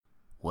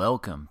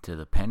Welcome to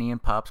the Penny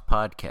and Pops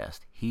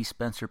podcast. He's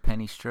Spencer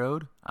Penny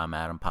Strode. I'm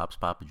Adam Pops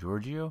Papa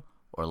Giorgio.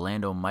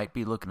 Orlando might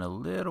be looking a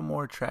little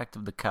more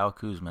attractive to Kyle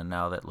Kuzma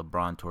now that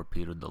LeBron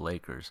torpedoed the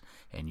Lakers.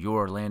 And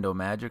your Orlando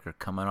Magic are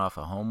coming off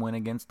a home win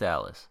against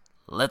Dallas.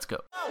 Let's go.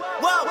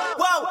 Whoa,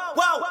 whoa,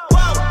 whoa,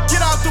 whoa.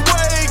 Get out the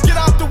way, get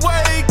out the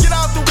way, get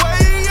out the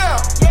way,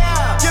 yeah.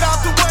 Yeah. Get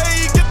out the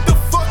way, get the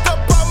fuck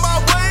up out my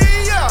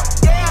way, yeah.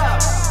 Yeah.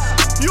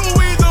 You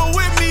either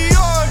with me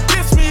or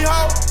against me,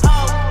 ho.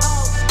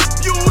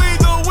 You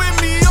either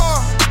with me or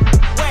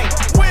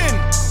win.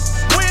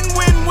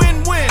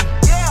 Win.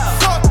 Yeah.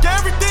 Fuck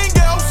everything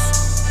else.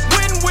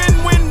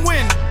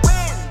 Win.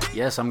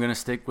 Yes, I'm going to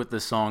stick with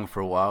this song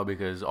for a while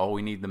because all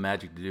we need the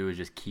Magic to do is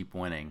just keep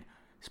winning.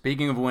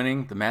 Speaking of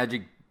winning, the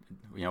Magic,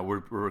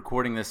 we're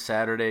recording this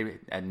Saturday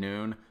at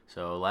noon.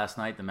 So last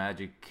night the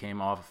Magic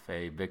came off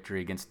a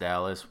victory against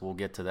Dallas. We'll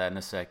get to that in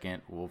a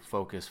second. We'll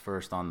focus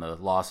first on the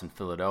loss in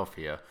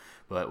Philadelphia.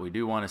 But we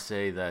do want to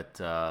say that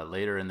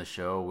later in the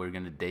show we're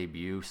going to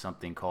debut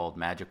something called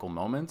Magical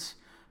Moments.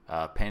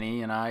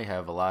 Penny and I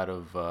have a lot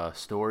of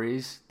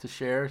stories to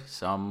share,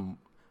 some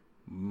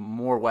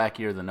more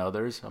wackier than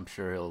others. I'm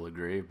sure he'll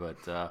agree, but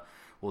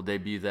we'll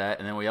debut that.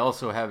 And then we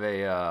also have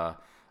a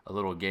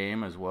little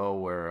game as well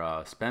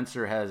where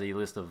Spencer has a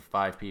list of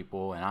 5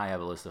 people and I have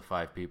a list of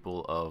 5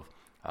 people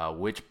of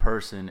which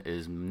person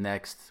is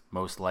next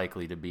most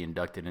likely to be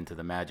inducted into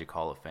the Magic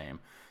Hall of Fame.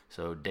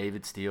 So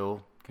David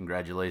Steele,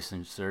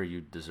 congratulations, sir.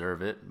 You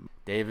deserve it.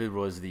 David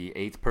was the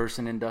 8th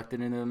person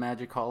inducted into the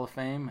Magic Hall of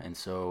Fame, and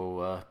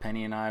so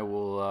Penny and I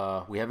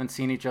will. We haven't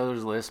seen each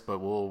other's list, but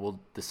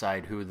we'll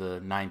decide who the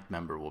 9th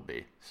member will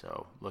be.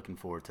 So looking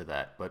forward to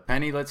that. But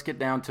Penny, let's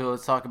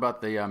talk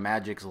about the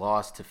Magic's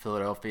loss to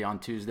Philadelphia on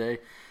Tuesday.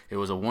 It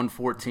was a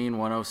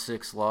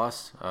 114-106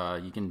 loss.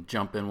 You can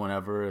jump in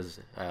whenever, as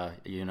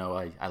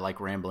I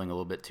like rambling a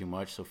little bit too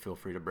much, so feel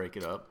free to break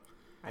it up.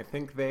 I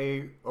think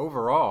I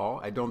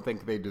don't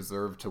think they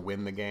deserved to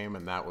win the game,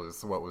 and that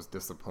was what was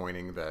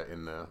disappointing, that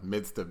in the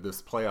midst of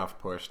this playoff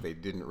push, they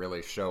didn't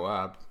really show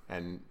up,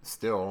 and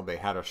still, they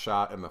had a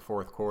shot in the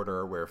fourth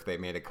quarter where if they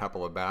made a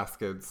couple of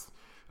baskets,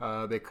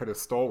 they could have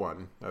stole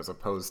one, as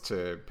opposed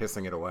to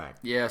pissing it away.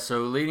 Yeah,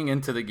 so leading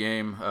into the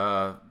game,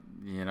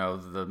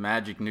 the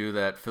Magic knew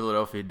that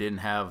Philadelphia didn't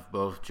have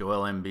both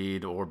Joel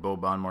Embiid or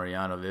Boban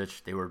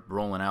Marjanovic. They were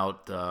rolling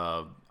out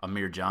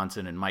Amir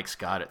Johnson and Mike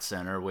Scott at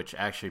center, which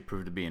actually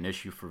proved to be an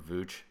issue for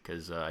Vooch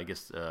because I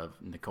guess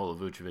Nikola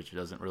Vucevic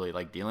doesn't really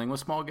like dealing with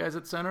small guys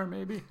at center,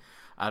 maybe.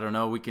 I don't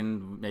know. We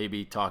can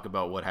maybe talk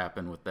about what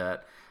happened with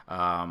that.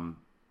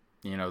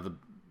 The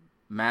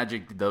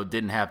Magic, though,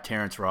 didn't have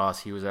Terrence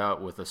Ross. He was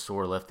out with a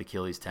sore left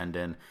Achilles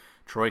tendon.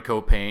 Troy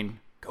Copane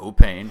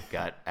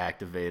got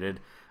activated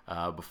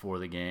before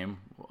the game.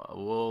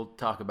 We'll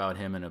talk about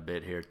him in a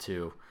bit here,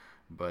 too.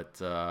 But,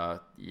 the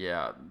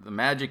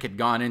Magic had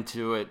gone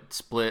into it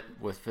split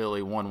with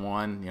Philly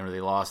 1-1.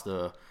 They lost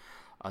a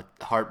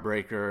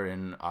heartbreaker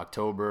in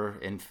October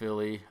in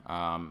Philly,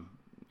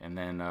 and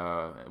then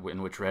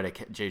in which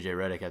J.J.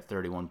 Redick had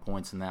 31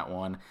 points in that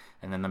one.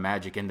 And then the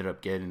Magic ended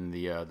up getting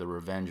the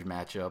revenge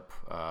matchup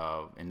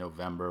in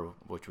November,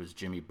 which was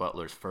Jimmy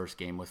Butler's first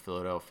game with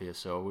Philadelphia.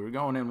 So we were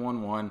going in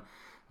 1-1.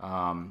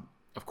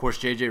 Of course,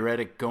 J.J.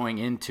 Redick going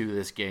into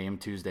this game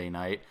Tuesday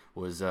night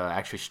was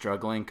actually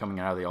struggling coming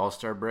out of the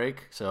All-Star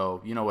break.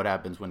 So you know what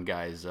happens when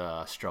guys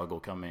struggle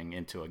coming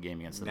into a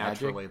game against the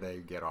Magic. Naturally, they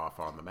get off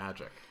on the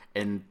Magic.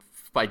 And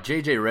by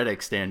J.J.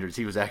 Redick standards,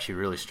 he was actually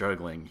really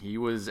struggling. He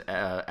was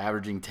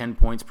averaging 10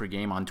 points per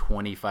game on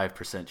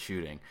 25%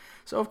 shooting.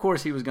 So, of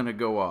course, he was going to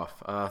go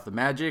off. The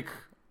Magic,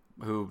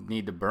 who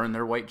need to burn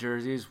their white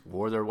jerseys,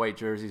 wore their white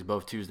jerseys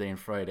both Tuesday and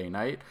Friday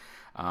night.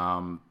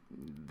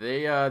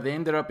 They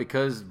ended up,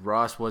 because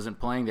Ross wasn't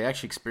playing, they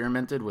actually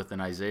experimented with an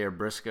Isaiah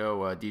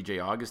Briscoe,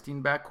 DJ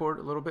Augustine backcourt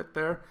a little bit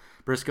there.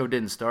 Briscoe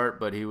didn't start,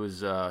 but he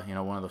was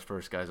one of the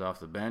first guys off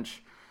the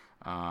bench.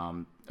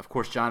 Of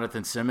course,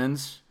 Jonathan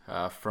Simmons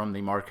from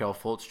the Markelle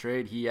Fultz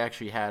trade, he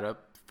actually had a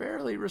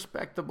fairly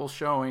respectable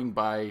showing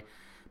by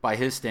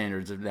his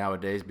standards of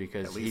nowadays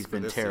because he's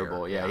been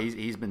terrible. Year, yeah.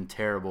 He's been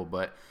terrible,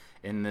 but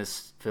in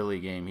this Philly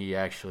game, he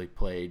actually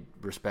played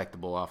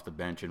respectable off the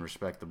bench, and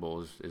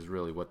respectable is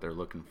really what they're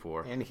looking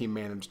for. And he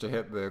managed to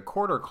hit the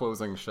quarter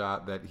closing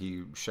shot that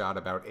he shot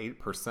about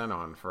 8%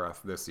 on for us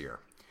this year.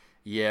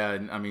 Yeah,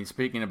 and I mean,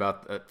 speaking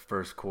about that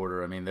first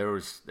quarter, I mean, it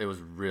was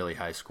really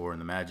high scoring.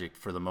 The Magic,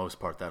 for the most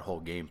part, that whole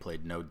game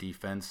played no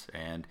defense,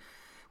 and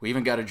we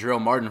even got a Jarrell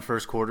Martin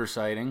first quarter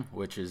sighting,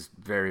 which is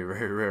very,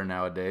 very rare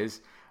nowadays.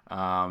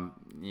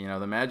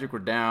 The Magic were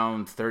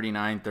down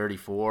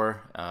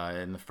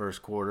 39-34 in the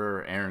first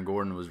quarter. Aaron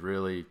Gordon was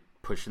really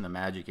pushing the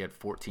Magic. He had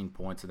 14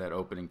 points in that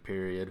opening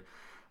period.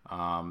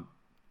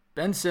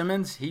 Ben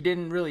Simmons, he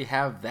didn't really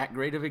have that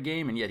great of a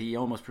game, and yet he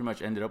almost pretty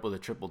much ended up with a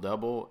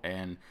triple-double,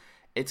 and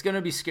it's going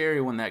to be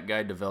scary when that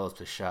guy develops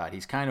a shot.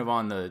 He's kind of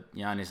on the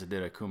Giannis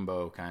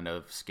Antetokounmpo kind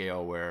of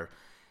scale where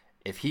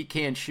if he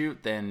can't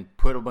shoot, then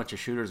put a bunch of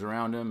shooters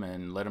around him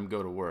and let him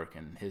go to work,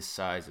 and his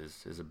size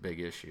is a big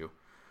issue.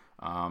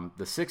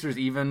 The Sixers,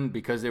 even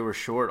because they were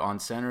short on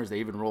centers, they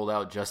even rolled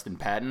out Justin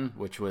Patton,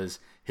 which was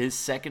his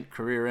second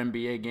career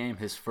NBA game,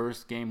 his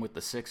first game with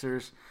the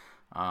Sixers.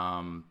 He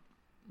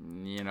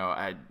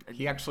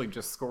actually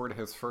just scored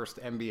his first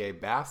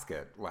NBA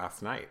basket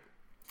last night.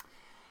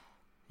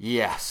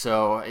 Yeah,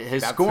 so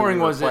his That's scoring who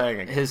we were wasn't playing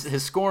against.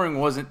 his scoring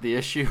wasn't the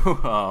issue.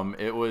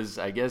 It was,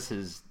 I guess,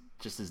 his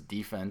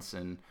defense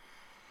and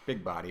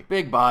Big body.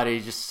 big body,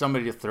 just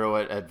somebody to throw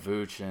it at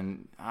Vooch.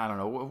 And I don't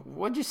know,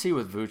 what did you see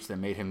with Vooch that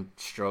made him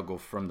struggle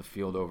from the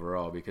field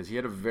overall? Because he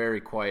had a very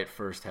quiet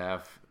first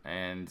half,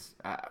 and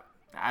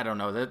I don't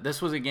know.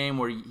 This was a game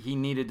where he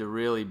needed to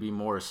really be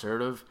more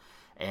assertive,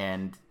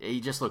 and he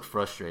just looked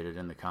frustrated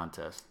in the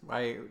contest.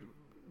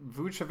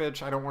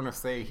 Vucevic, I don't want to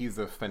say he's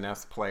a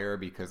finesse player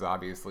because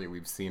obviously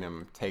we've seen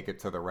him take it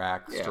to the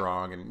rack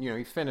strong, and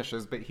he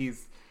finishes, but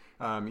he's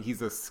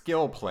a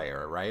skill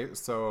player, right?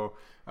 So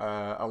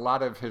a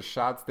lot of his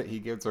shots that he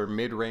gets are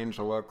mid-range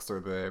looks, or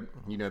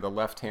the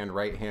left-hand,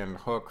 right-hand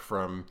hook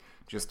from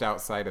just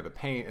outside of the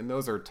paint, and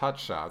those are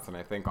touch shots. And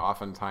I think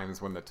oftentimes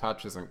when the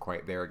touch isn't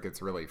quite there, it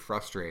gets really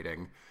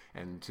frustrating.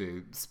 And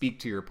to speak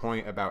to your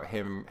point about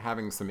him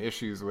having some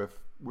issues with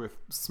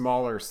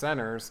smaller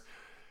centers,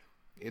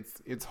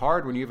 it's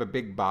hard when you have a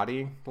big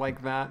body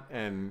like that,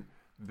 and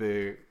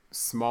the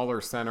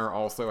smaller center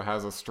also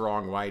has a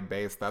strong wide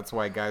base. That's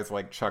why guys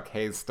like Chuck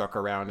Hayes stuck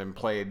around and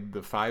played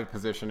the 5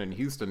 position in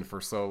Houston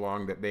for so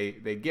long, that they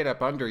get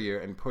up under you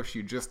and push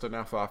you just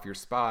enough off your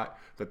spot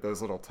that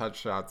those little touch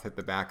shots hit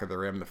the back of the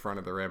rim, the front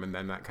of the rim, and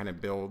then that kind of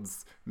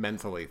builds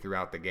mentally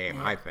throughout the game,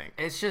 I think.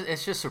 It's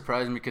just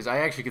surprising because I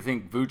actually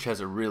think Vooch has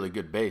a really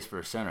good base for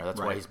a center.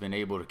 That's why Right. he's been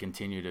able to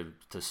continue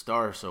to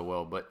star so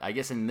well. But I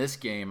guess in this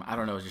game, I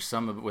don't know, just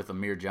some of it with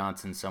Amir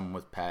Johnson, some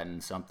with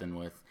Patton, something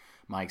with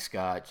Mike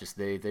Scott. Just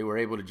they were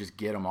able to just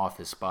get him off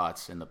his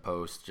spots in the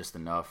post just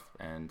enough.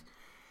 And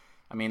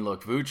I mean,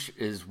 look, Vooch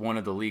is one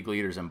of the league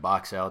leaders in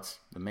box outs.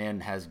 The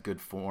man has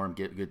good form,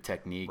 good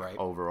technique Right.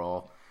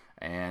 overall.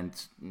 And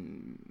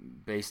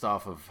based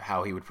off of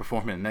how he would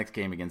perform in the next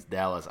game against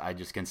Dallas, I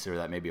just consider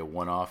that maybe a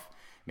one-off.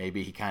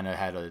 Maybe he kind of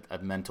had a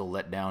mental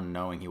letdown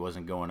knowing he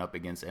wasn't going up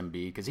against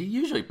Embiid, because he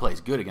usually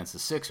plays good against the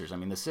Sixers. I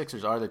mean, the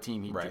Sixers are the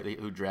team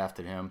who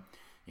drafted him.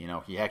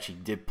 He actually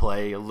did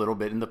play a little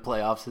bit in the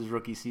playoffs his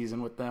rookie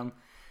season with them.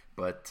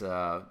 But,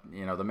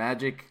 the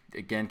Magic,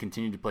 again,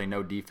 continued to play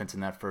no defense in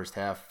that first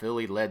half.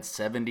 Philly led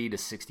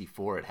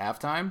 70-64 at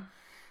halftime.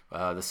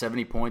 The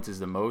 70 points is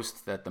the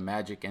most that the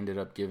Magic ended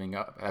up given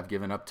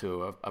up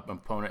to an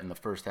opponent in the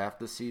first half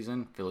this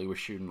season. Philly was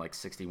shooting like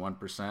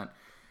 61%.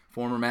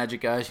 Former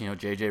Magic guys,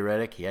 J.J.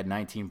 Redick, he had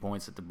 19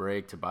 points at the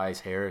break. Tobias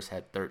Harris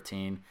had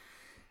 13.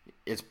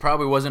 It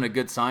probably wasn't a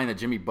good sign that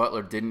Jimmy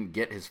Butler didn't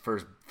get his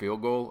first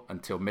field goal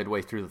until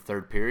midway through the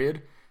third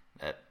period.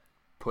 That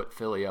put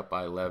Philly up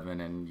by 11,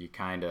 and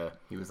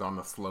He was on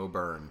the slow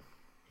burn.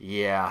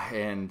 Yeah,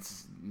 and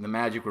the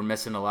Magic were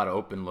missing a lot of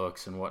open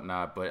looks and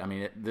whatnot. But I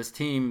mean, this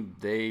team,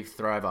 they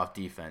thrive off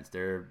defense.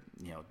 They're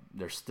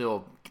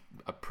still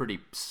a pretty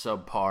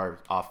subpar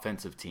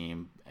offensive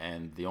team,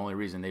 and the only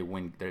reason they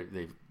win,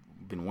 they've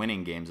been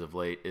winning games of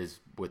late, is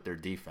with their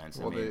defense.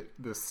 Well,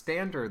 the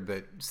standard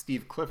that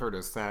Steve Clifford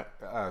has set,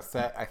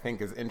 I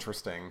think, is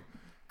interesting.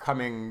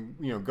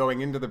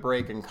 Going into the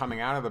break and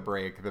coming out of the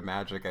break, the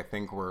Magic, I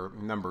think, were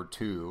number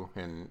 2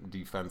 in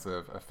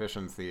defensive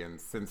efficiency.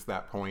 And since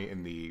that point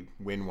in the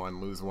win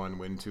 1, lose 1,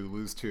 win 2,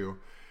 lose 2,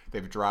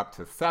 they've dropped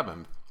to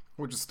 7th,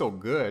 which is still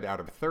good out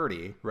of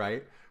 30,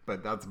 right?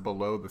 But that's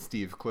below the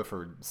Steve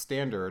Clifford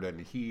standard.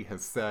 And he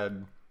has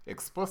said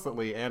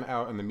explicitly and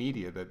out in the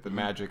media that the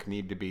Magic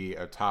need to be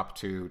a top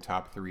 2,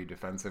 top 3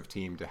 defensive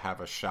team to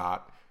have a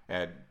shot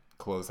at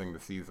closing the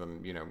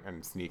season,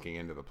 and sneaking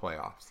into the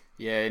playoffs.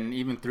 Yeah, and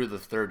even through the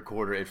third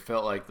quarter, it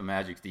felt like the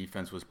Magic's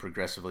defense was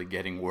progressively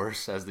getting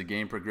worse as the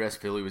game progressed.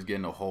 Philly was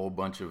getting a whole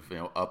bunch of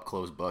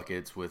up-close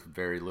buckets with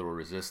very little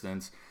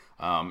resistance.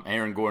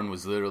 Aaron Gordon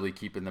was literally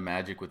keeping the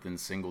Magic within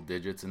single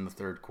digits in the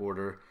third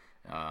quarter.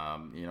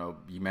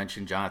 You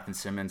mentioned Jonathan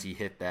Simmons. He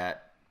hit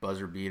that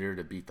buzzer beater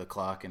to beat the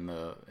clock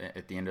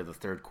at the end of the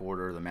third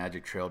quarter. The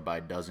Magic trailed by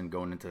a dozen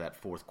going into that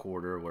fourth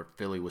quarter, where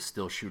Philly was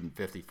still shooting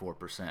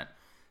 54%.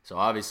 So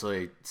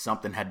obviously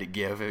something had to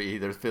give.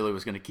 Either Philly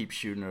was going to keep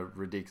shooting a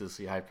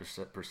ridiculously high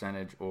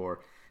percentage, or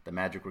the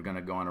Magic were going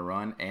to go on a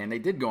run. And they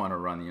did go on a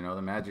run.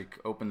 The Magic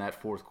opened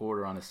that fourth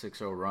quarter on a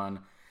 6-0 run.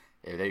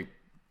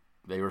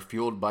 They were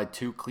fueled by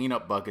 2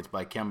 cleanup buckets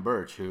by Khem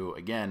Birch, who,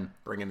 again,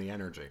 bringing the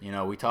energy.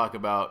 We talk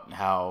about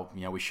how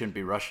we shouldn't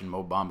be rushing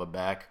Mo Bamba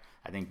back.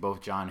 I think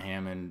both John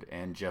Hammond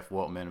and Jeff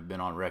Weltman have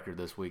been on record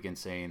this weekend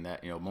saying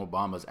that Mo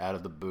Bamba's out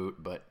of the boot,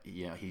 but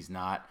he's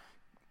not.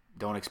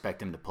 Don't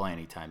expect him to play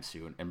anytime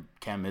soon, and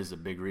Khem is a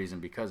big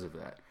reason because of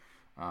that.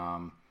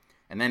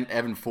 And then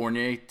Evan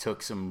Fournier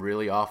took some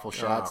really awful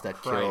shots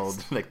that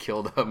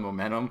killed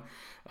momentum.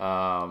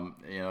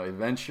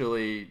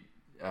 Eventually,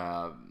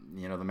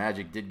 the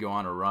Magic did go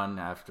on a run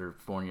after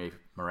Fournier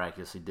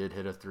miraculously did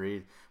hit a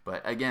 3.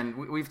 But again,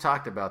 we've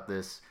talked about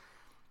this.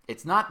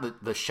 it's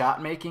not the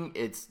shot making,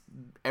 it's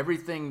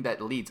everything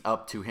that leads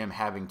up to him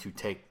having to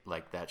take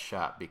like that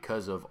shot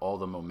because of all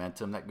the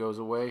momentum that goes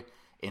away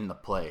in the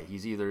play.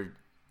 He's either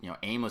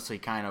aimlessly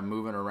kind of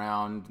moving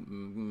around,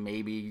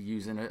 maybe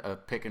using a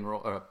pick and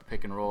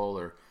roll,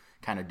 or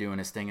kind of doing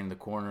his thing in the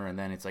corner, and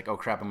then it's like, oh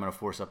crap, I'm going to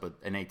force up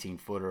an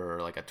 18-footer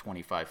or like a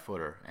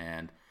 25-footer,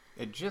 and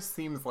it just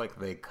seems like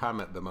they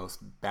come at the most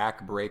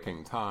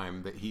back-breaking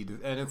time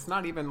and it's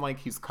not even like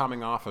he's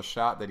coming off a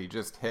shot that he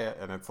just hit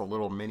and it's a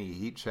little mini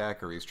heat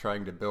check or he's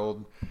trying to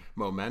build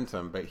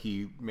momentum, but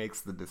he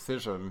makes the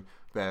decision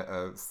that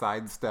a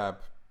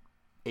sidestep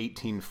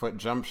 18-foot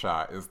jump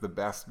shot is the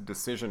best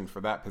decision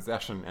for that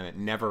possession, and it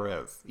never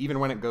is. Even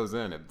when it goes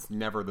in, it's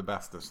never the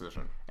best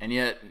decision. And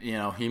yet,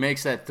 he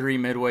makes that three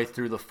midway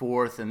through the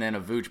fourth, and then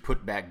a Vooch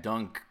putback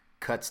dunk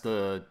cuts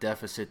the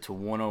deficit to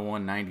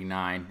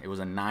 101.99. It was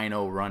a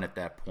 9-0 run at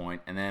that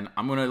point. And then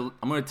I'm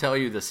gonna tell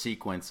you the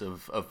sequence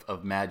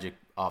of Magic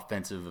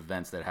offensive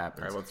events that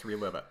happens. All right, let's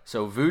relive it.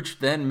 So Vooch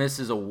then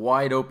misses a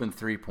wide open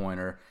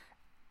 3-pointer.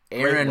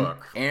 Great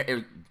look.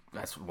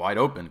 That's wide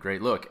open.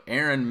 Great look.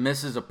 Aaron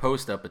misses a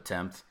post-up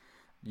attempt,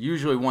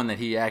 usually one that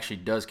he actually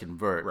does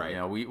convert. Right.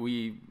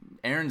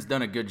 Aaron's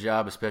done a good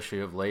job,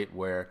 especially of late,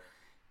 where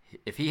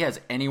if he has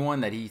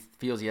anyone that he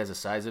feels he has a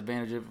size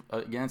advantage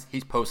against,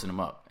 he's posting them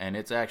up. And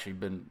it's actually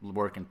been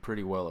working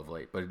pretty well of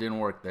late, but it didn't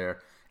work there.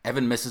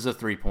 Evan misses a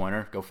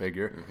 3-pointer, go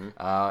figure.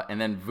 Mm-hmm. And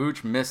then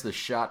Vooch missed the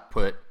shot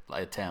put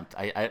attempt.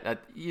 The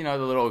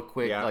little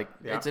quick,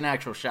 it's an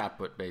actual shot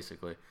put,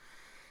 basically.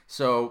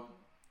 So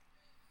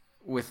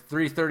with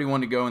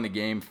 3:31 to go in the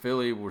game,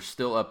 Philly were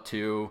still up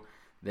 2.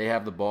 They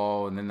have the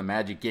ball, and then the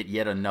Magic get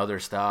yet another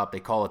stop. They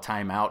call a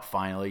timeout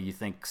finally. You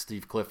think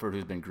Steve Clifford,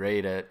 who's been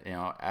great at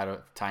out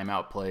of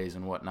timeout plays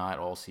and whatnot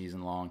all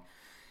season long,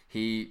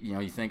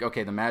 you think,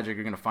 okay, the Magic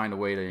are going to find a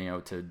way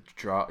to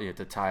draw,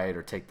 to tie it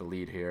or take the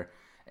lead here.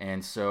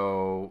 And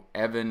so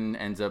Evan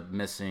ends up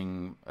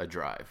missing a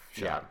drive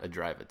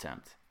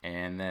attempt.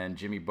 And then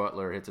Jimmy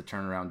Butler hits a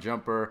turnaround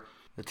jumper.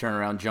 The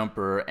turnaround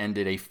jumper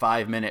ended a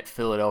 5-minute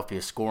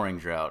Philadelphia scoring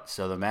drought.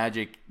 So the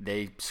Magic,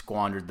 they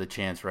squandered the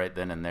chance right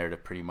then and there to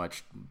pretty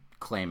much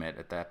claim it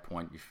at that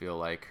point, you feel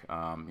like.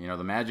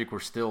 The Magic were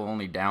still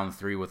only down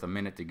 3 with a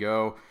minute to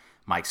go.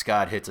 Mike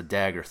Scott hits a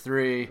dagger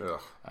 3.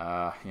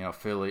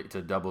 Philly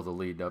to double the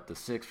lead up to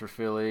 6 for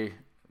Philly.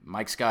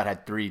 Mike Scott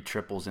had 3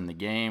 triples in the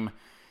game.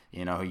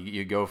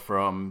 You go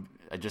from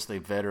just a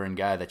veteran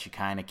guy that you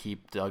kind of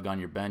keep dug on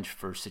your bench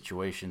for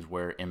situations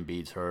where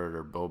Embiid's hurt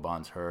or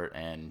Boban's hurt,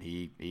 and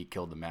he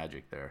killed the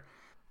Magic there.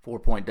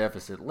 4-point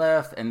deficit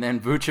left, and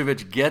then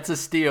Vucevic gets a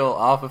steal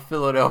off of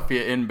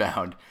Philadelphia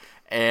inbound,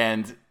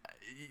 and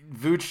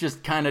Vooch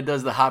just kind of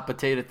does the hot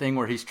potato thing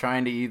where he's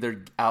trying to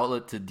either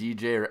outlet to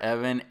DJ or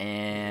Evan,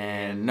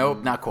 and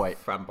nope, not quite.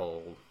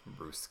 Fumble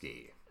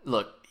Brewski.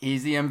 Look,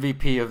 he's the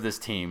MVP of this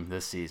team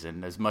this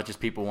season. As much as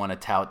people want to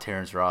tout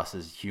Terrence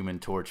Ross's Human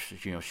Torch,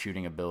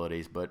 shooting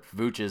abilities, but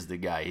Vooch is the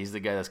guy. He's the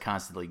guy that's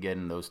constantly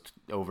getting those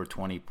over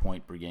 20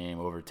 point per game,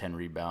 over 10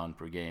 rebound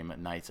per game at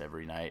nights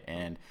every night,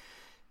 and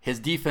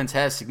his defense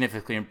has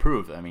significantly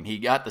improved. I mean, he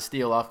got the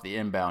steal off the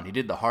inbound. He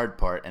did the hard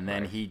part, and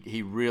then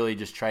he really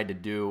just tried to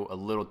do a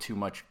little too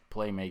much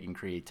playmaking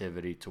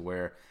creativity to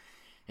where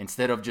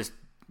instead of just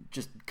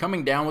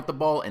coming down with the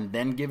ball and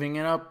then giving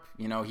it up,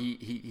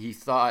 he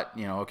thought,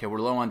 okay, we're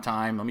low on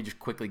time. Let me just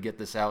quickly get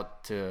this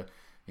out to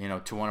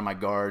one of my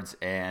guards,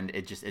 and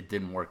it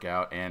didn't work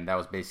out, and that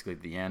was basically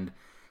the end.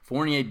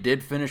 Fournier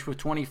did finish with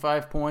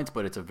 25 points,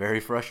 but it's a very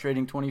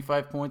frustrating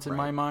 25 points in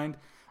my mind.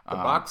 The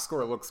box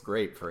score looks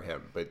great for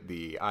him, but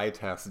the eye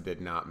test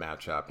did not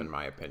match up, in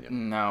my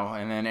opinion. No,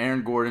 and then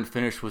Aaron Gordon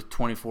finished with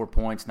 24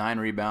 points, 9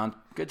 rebounds.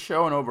 Good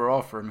showing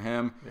overall from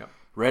him. Yep.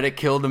 Reddick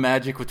killed the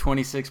Magic with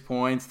 26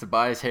 points.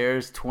 Tobias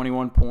Harris,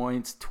 21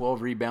 points,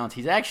 12 rebounds.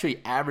 He's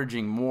actually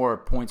averaging more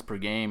points per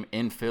game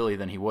in Philly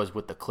than he was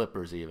with the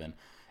Clippers even.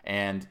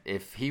 And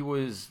if he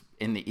was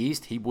in the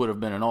East, he would have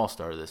been an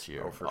all-star this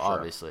year,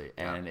 obviously.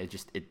 Sure. And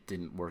it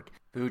didn't work.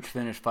 Vooch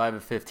finished 5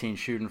 of 15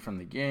 shooting for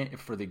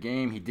the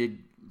game. He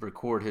did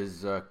record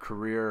his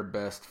career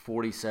best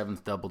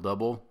 47th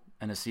double-double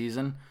in a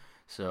season.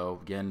 So,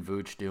 again,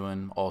 Vooch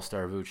doing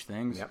all-star Vooch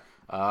things. Yep.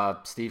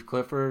 Steve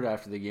Clifford,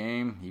 after the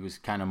game, he was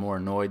kind of more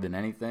annoyed than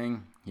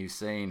anything. He was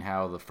saying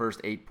how the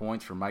first 8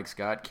 points for Mike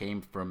Scott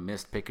came from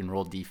missed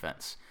pick-and-roll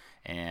defense.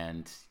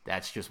 And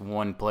that's just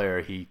one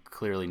player he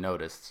clearly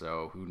noticed.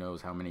 So who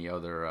knows how many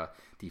other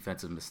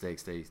defensive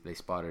mistakes they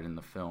spotted in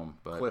the film.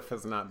 But Cliff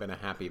has not been a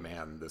happy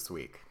man this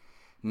week.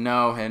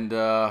 No, and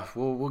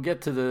we'll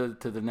get to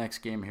the next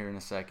game here in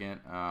a second.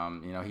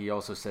 He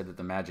also said that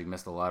the Magic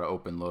missed a lot of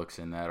open looks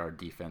and that our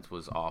defense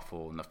was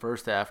awful in the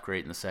first half,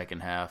 great in the second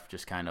half,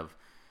 just kind of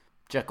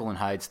Jekyll and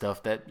Hyde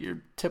stuff that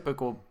your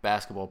typical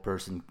basketball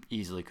person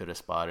easily could have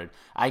spotted.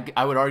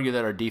 I would argue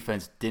that our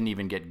defense didn't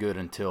even get good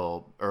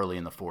until early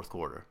in the fourth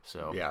quarter.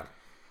 So yeah.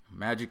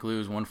 Magic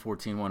lose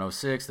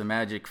 114-106. The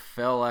Magic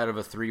fell out of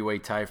a 3-way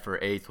tie for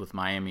 8th with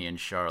Miami and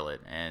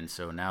Charlotte, and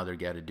so now they've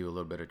got to do a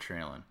little bit of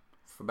trailing.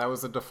 So that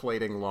was a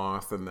deflating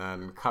loss, and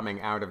then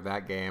coming out of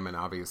that game, and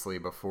obviously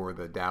before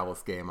the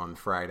Dallas game on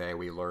Friday,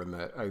 we learned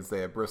that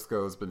Isaiah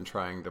Briscoe's been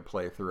trying to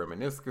play through a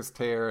meniscus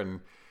tear,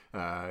 and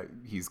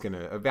he's going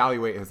to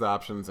evaluate his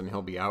options, and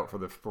he'll be out for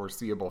the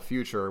foreseeable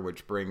future,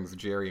 which brings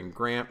Jerian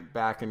Grant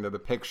back into the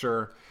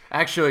picture.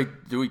 Actually,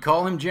 do we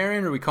call him Jaren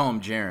or do we call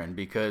him Jaren?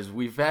 Because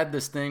we've had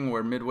this thing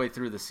where midway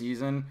through the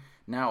season,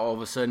 now all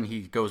of a sudden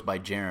he goes by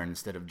Jaren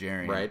instead of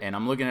Jaren. Right. And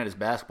I'm looking at his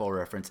basketball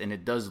reference, and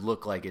it does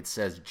look like it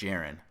says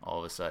Jaren all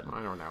of a sudden.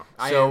 I don't know.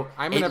 So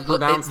I'm going to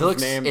pronounce his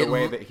name the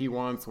way that he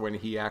wants when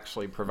he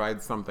actually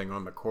provides something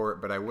on the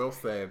court. But I will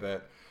say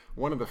that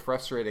one of the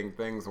frustrating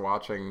things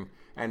watching,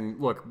 and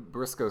look,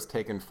 Briscoe's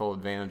taken full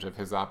advantage of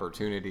his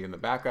opportunity in the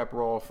backup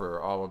role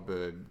for all of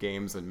the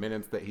games and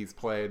minutes that he's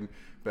played.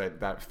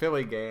 But that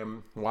Philly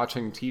game,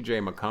 watching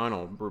TJ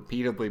McConnell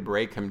repeatedly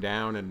break him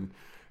down, and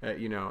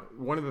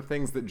one of the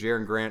things that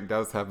Jaren Grant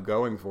does have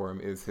going for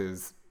him is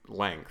his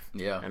length.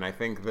 Yeah. And I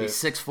think that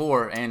he's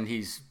 6'4", and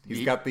he's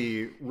got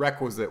the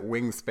requisite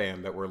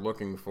wingspan that we're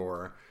looking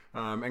for.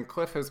 And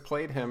Cliff has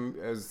played him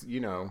as,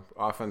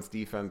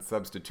 offense-defense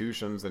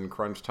substitutions in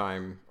crunch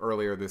time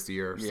earlier this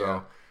year. Yeah.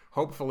 So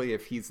hopefully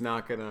if he's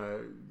not going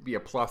to be a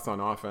plus on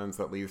offense,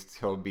 at least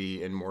he'll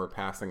be in more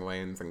passing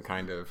lanes and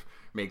kind of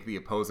make the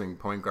opposing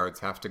point guards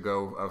have to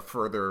go a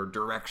further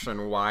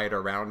direction wide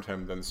around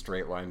him than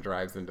straight line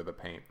drives into the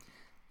paint.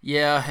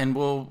 Yeah, and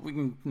we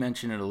can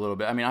mention it a little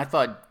bit. I mean, I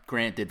thought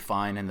Grant did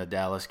fine in the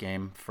Dallas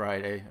game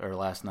Friday or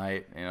last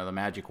night. The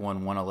Magic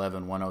won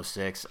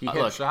 111-106. He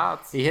hit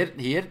shots. He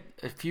hit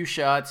a few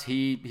shots.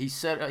 He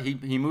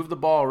moved the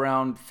ball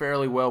around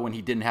fairly well when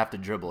he didn't have to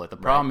dribble it. The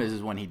problem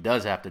is when he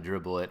does have to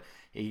dribble it,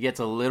 he gets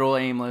a little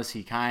aimless.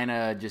 He kind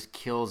of just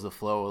kills the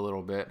flow a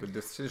little bit. The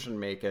decision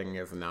making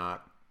is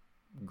not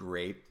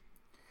great.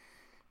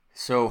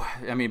 So,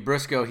 I mean,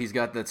 Briscoe, he's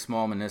got that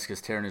small meniscus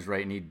tear in his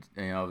right knee.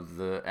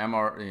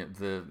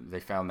 They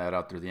found that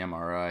out through the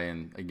MRI.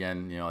 And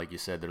again, like you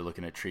said, they're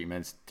looking at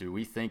treatments. Do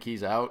we think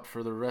he's out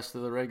for the rest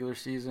of the regular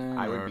season?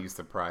 I would be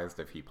surprised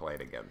if he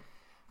played again.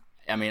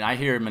 I mean, I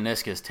hear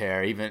meniscus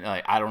tear. Even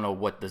I don't know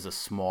what does a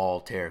small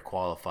tear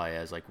qualify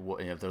as. Like,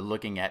 if they're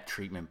looking at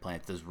treatment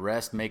plans, does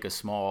rest make a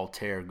small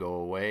tear go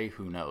away?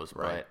 Who knows?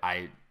 Right.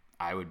 But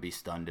I would be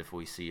stunned if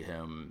we see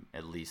him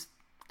at least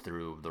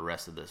through the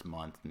rest of this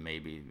month,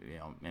 maybe,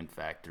 in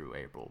fact, through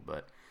April.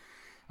 But,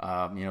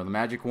 the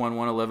Magic won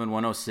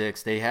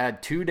 111-106. They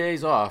had 2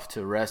 days off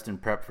to rest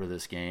and prep for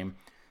this game.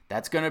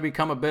 That's going to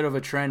become a bit of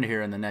a trend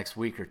here in the next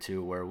week or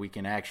two where we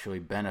can actually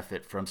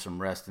benefit from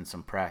some rest and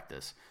some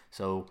practice.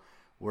 So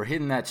we're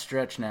hitting that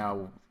stretch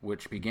now,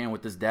 which began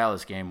with this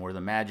Dallas game, where the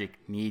Magic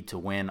need to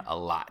win a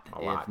lot.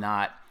 If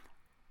not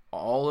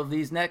all of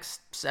these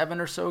next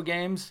 7 or so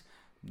games,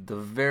 the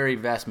very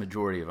vast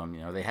majority of them.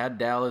 They had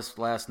Dallas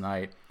last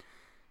night.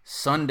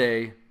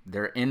 Sunday,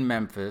 they're in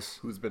Memphis.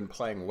 Who's been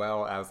playing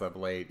well as of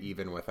late,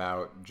 even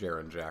without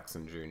Jaren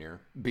Jackson Jr.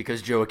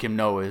 Because Joakim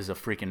Noah is a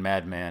freaking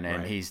madman,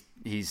 and he's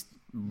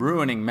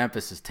ruining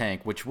Memphis's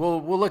tank, which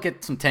we'll look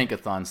at some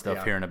tankathon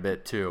stuff here in a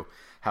bit too.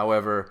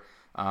 However,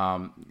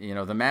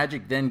 the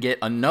Magic then get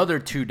another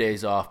 2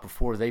 days off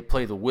before they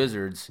play the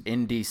Wizards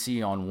in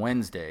D.C. on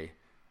Wednesday.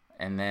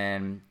 And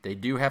then they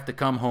do have to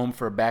come home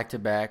for a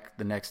back-to-back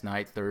the next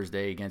night,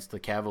 Thursday, against the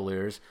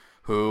Cavaliers,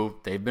 who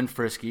they've been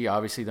frisky.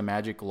 Obviously, the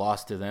Magic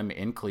lost to them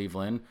in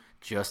Cleveland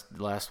just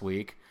last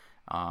week.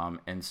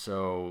 And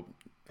so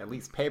at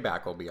least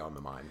payback will be on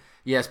the mind.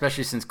 Yeah,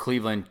 especially since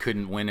Cleveland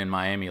couldn't win in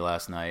Miami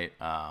last night.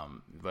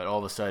 But all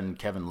of a sudden,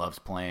 Kevin Love's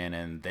playing,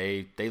 and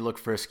they look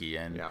frisky.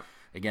 And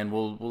again,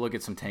 we'll look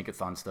at some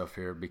tankathon stuff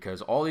here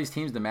because all these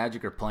teams the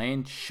Magic are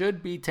playing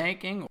should be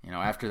tanking.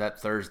 After that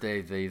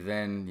Thursday, they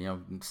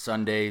then,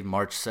 Sunday,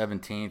 March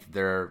 17th,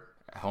 they're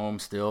home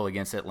still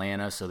against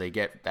Atlanta. So they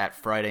get that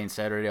Friday and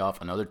Saturday off,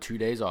 another 2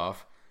 days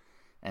off.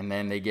 And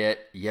then they get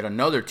yet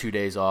another 2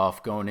 days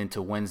off going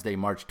into Wednesday,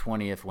 March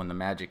 20th, when the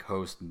Magic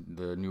host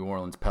the New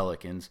Orleans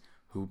Pelicans,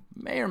 who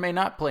may or may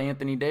not play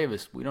Anthony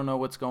Davis. We don't know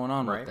what's going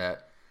on with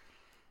that.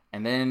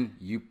 And then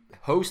you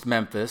host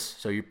Memphis,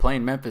 so you're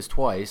playing Memphis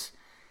twice.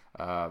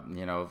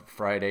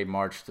 Friday,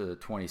 March the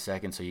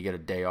 22nd, so you get a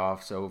day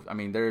off. So I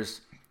mean,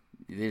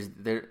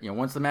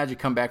 once the Magic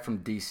come back from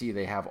DC,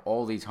 they have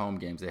all these home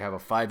games. They have a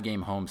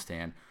 5-game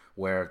homestand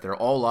where they're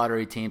all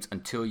lottery teams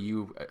until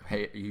you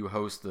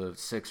host the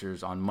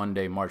Sixers on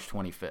Monday, March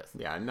 25th.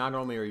 Yeah, and not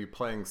only are you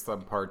playing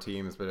subpar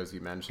teams, but as you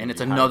mentioned, and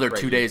it's another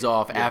 2 days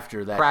off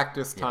after that.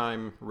 Practice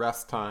time,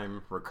 rest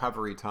time,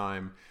 recovery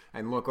time.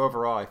 And look,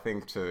 overall, I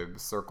think to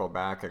circle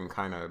back and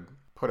kind of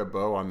put a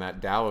bow on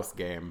that Dallas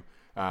game,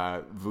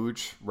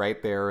 Vooch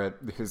right there at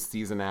his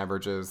season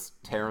averages,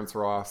 Terrence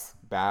Ross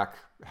back,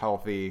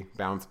 healthy,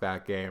 bounce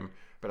back game.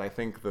 But I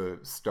think the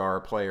star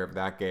player of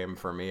that game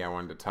for me, I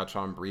wanted to touch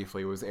on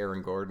briefly, was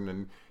Aaron Gordon.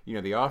 And,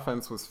 the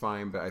offense was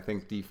fine, but I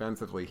think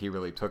defensively he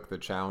really took the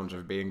challenge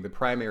of being the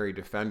primary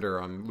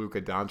defender on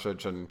Luka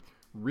Doncic and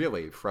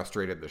really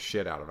frustrated the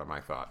shit out of him, I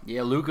thought.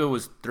 Yeah, Luka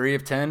was 3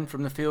 of 10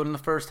 from the field in the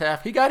first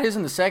half. He got his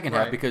in the second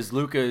half because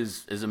Luka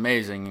is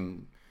amazing.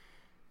 And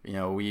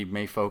we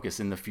may focus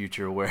in the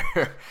future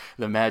where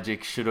the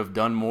Magic should have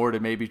done more to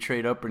maybe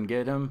trade up and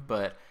get him.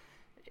 But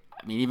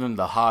I mean, even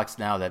the Hawks,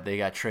 now that they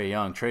got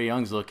Trae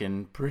Young's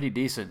looking pretty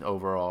decent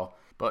overall.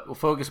 But we'll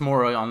focus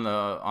more on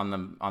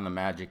the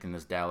Magic in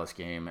this Dallas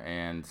game.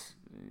 And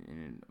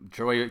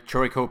Troy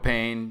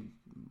Caupain,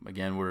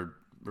 again, we're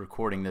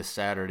recording this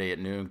Saturday at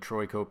noon.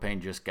 Troy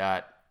Caupain just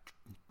got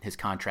his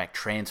contract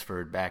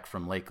transferred back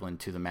from Lakeland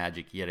to the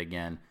Magic yet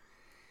again.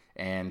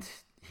 And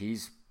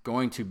he's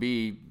going to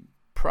be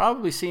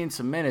probably seeing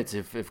some minutes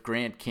if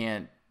Grant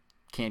can't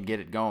get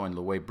it going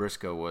the way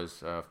Briscoe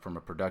was from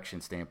a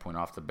production standpoint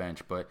off the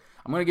bench. But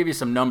I'm going to give you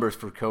some numbers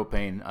for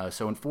Caupain.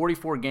 So in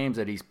 44 games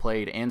that he's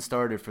played and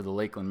started for the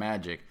Lakeland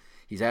Magic,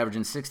 he's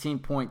averaging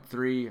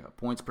 16.3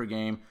 points per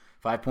game,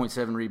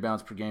 5.7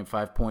 rebounds per game,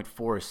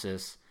 5.4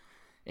 assists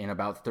in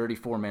about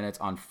 34 minutes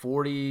on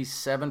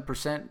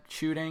 47%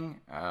 shooting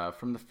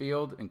from the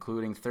field,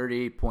 including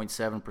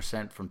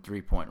 38.7% from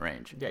three-point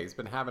range. Yeah, he's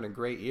been having a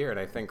great year, and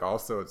I think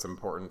also it's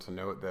important to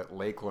note that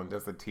Lakeland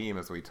as a team,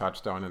 as we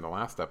touched on in the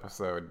last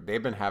episode,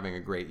 they've been having a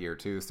great year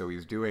too, so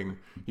he's doing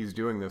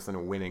this in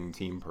a winning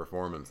team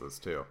performances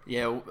too.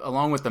 Yeah,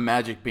 along with the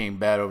Magic being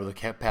bad over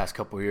the past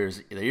couple of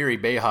years, the Erie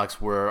Bayhawks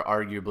were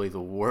arguably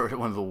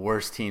one of the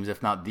worst teams,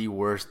 if not the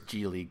worst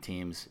G League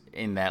teams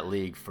in that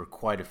league for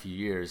quite a few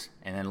years.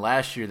 And then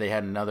last year they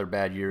had another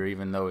bad year,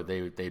 even though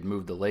they'd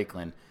moved to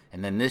Lakeland.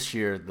 And then this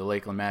year the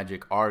Lakeland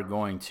Magic are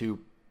going to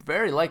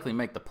very likely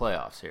make the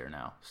playoffs here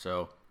now.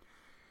 So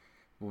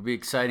it will be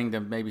exciting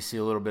to maybe see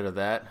a little bit of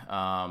that.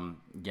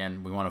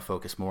 Again, we want to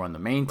focus more on the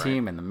main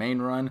team and the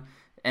main run.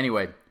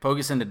 Anyway,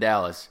 focus into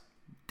Dallas.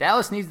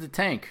 Dallas needs the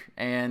tank,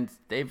 and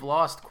they've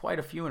lost quite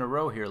a few in a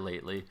row here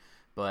lately.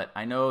 But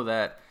I know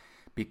that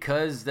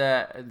because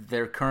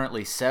they're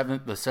currently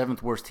the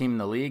seventh worst team in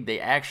the league, they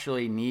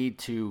actually need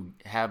to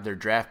have their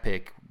draft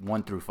pick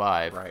 1 through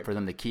 5 for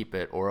them to keep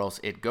it, or else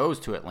it goes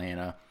to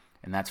Atlanta,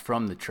 and that's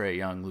from the Trae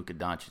Young, Luka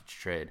Doncic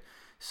trade.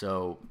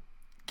 So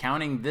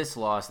counting this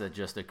loss that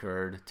just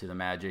occurred to the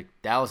Magic,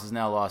 Dallas has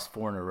now lost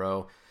 4 in a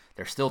row.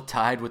 They're still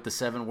tied with the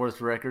 7th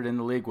worst record in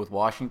the league with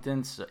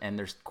Washington, and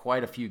there's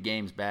quite a few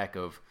games back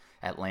of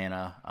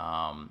Atlanta.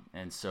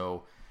 And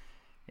so,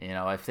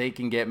 if they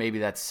can get maybe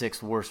that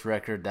 6th worst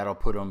record, that'll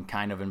put them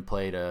kind of in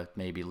play to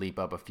maybe leap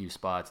up a few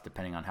spots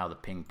depending on how the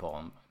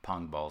ping-pong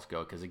balls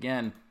go. Because,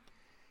 again,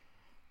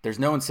 there's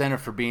no incentive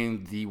for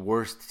being the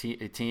worst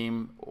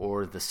team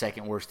or the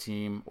 2nd worst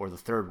team or the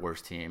 3rd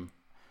worst team.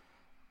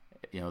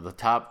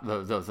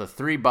 The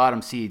 3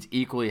 bottom seeds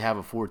equally have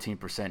a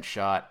 14%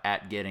 shot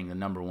at getting the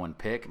number 1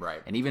 pick.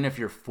 Right. And even if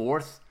you're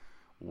 4th,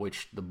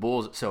 which the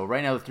Bulls – so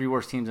right now the 3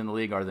 worst teams in the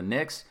league are the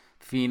Knicks,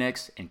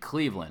 Phoenix, and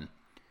Cleveland,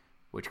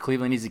 which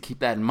Cleveland needs to keep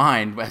that in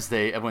mind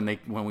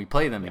when we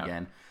play them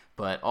again.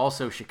 But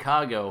also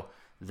Chicago,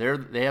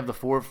 they have the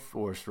 4th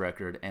worst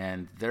record,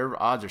 and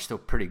their odds are still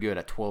pretty good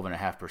at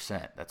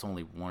 12.5%. That's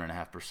only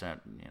 1.5%,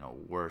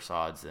 worse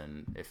odds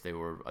than if they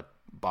were a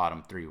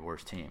bottom 3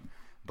 worst team.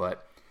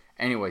 But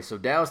anyway, so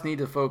Dallas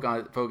needs to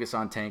focus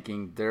on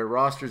tanking. Their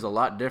roster's a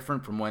lot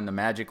different from when the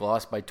Magic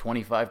lost by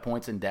 25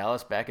 points in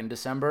Dallas back in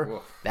December.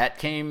 Oof. That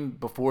came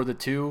before the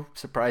 2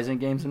 surprising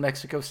games in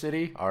Mexico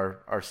City,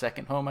 our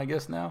second home, I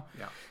guess, now.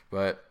 Yeah.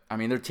 But, I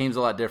mean, their team's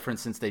a lot different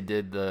since they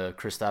did the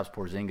Kristaps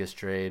Porzingis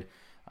trade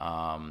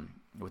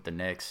with the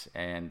Knicks.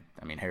 And,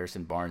 I mean,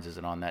 Harrison Barnes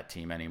isn't on that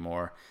team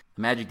anymore.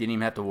 The Magic didn't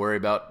even have to worry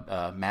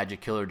about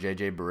Magic Killer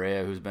J.J.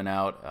 Barea, who's been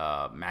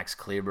out. Max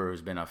Kleber,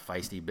 who's been a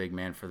feisty big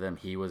man for them,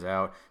 he was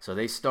out. So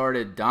they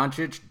started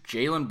Doncic,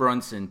 Jalen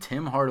Brunson,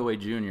 Tim Hardaway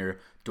Jr.,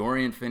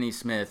 Dorian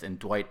Finney-Smith, and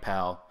Dwight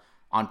Powell.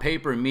 On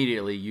paper,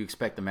 immediately, you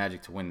expect the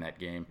Magic to win that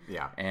game.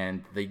 Yeah.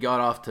 And they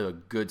got off to a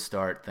good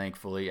start,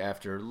 thankfully,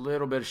 after a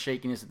little bit of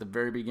shakiness at the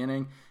very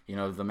beginning.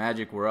 The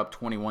Magic were up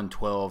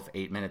 21-12,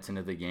 8 minutes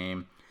into the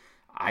game.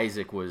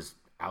 Isaac was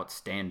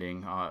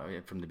outstanding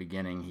from the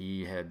beginning.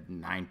 He had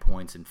 9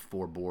 points and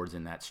 4 boards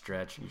in that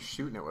stretch. He's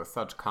shooting it with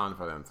such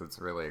confidence. It's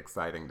really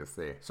exciting to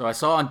see. So I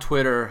saw on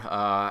Twitter,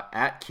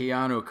 at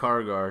Keanu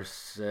Kargar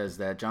says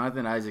that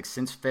Jonathan Isaac,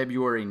 since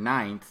February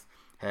 9th,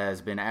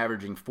 has been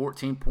averaging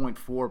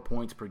 14.4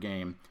 points per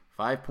game,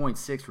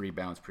 5.6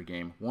 rebounds per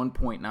game,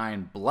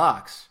 1.9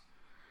 blocks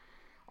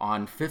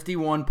on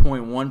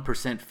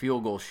 51.1%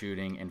 field goal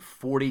shooting and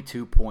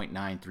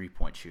 42.9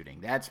 three-point shooting.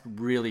 That's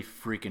really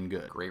freaking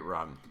good. Great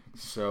run.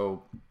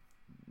 So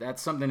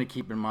that's something to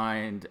keep in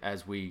mind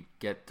as we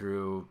get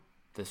through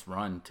this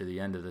run to the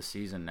end of the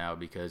season now,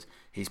 because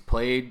he's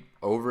played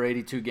over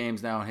 82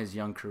 games now in his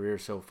young career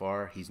so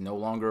far. He's no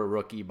longer a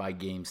rookie by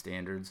game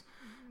standards.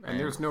 And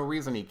there's no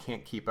reason he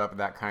can't keep up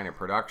that kind of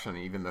production,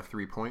 even the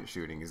three-point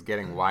shooting. He's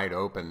getting wide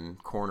open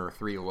corner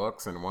 3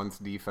 looks, and once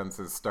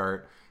defenses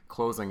start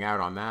closing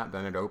out on that,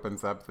 then it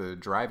opens up the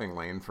driving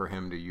lane for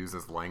him to use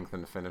his length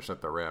and finish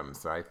at the rim.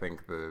 So I think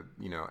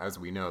as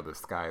we know, the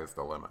sky is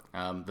the limit.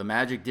 The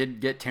Magic did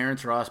get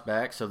Terrence Ross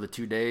back, so the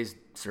 2 days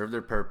served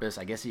their purpose.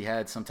 I guess he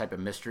had some type of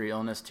mystery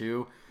illness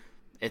too.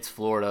 it's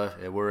Florida.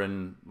 We're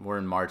in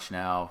March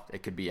now.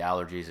 It could be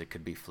allergies. It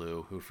could be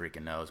flu. Who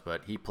freaking knows?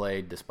 But he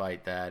played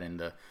despite that,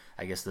 and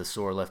I guess the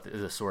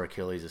sore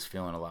Achilles is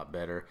feeling a lot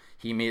better.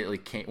 He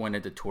immediately went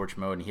into torch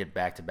mode and he hit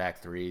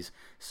back-to-back threes.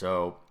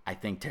 So I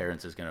think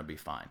Terrence is going to be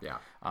fine. Yeah.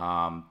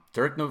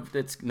 Dirk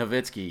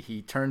Nowitzki,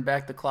 he turned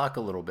back the clock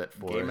a little bit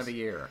for us. Game of the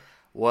year.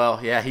 Well,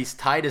 yeah, he's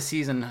tied a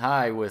season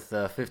high with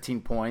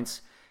 15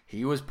 points.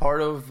 He was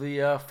part of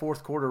the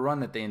fourth quarter run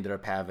that they ended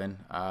up having.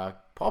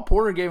 Paul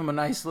Porter gave him a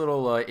nice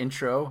little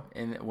intro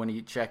when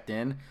he checked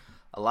in.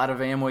 A lot of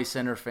Amway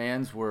Center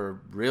fans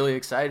were really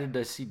excited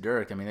to see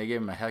Dirk. I mean, they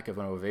gave him a heck of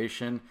an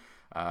ovation.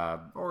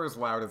 Or as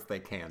loud as they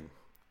can.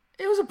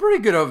 It was a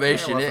pretty good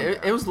ovation. Yeah,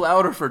 it was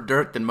louder for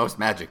Dirk than most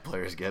Magic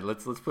players get.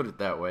 Let's put it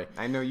that way.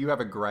 I know you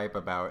have a gripe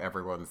about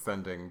everyone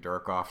sending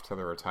Dirk off to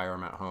the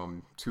retirement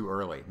home too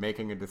early,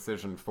 making a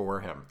decision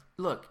for him.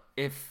 Look,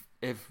 if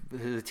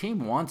the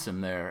team wants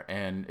him there,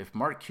 and if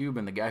Mark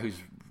Cuban, the guy who's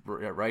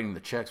writing the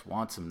checks,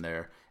 wants him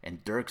there,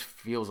 and Dirk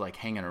feels like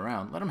hanging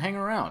around, let him hang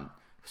around.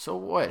 So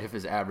what if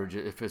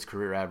his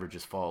career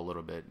averages fall a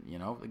little bit? You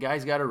know, the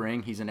guy's got a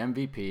ring. He's an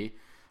MVP.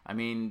 I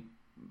mean,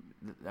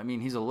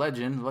 he's a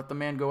legend. Let the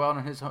man go out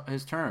on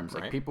his terms.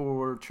 Like, people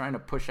were trying to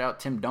push out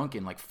Tim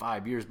Duncan like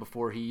 5 years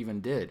before he even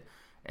did.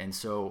 And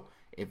so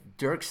if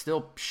Dirk's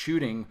still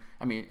shooting,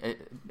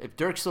 if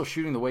Dirk's still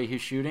shooting the way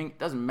he's shooting, it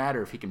doesn't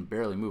matter if he can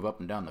barely move up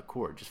and down the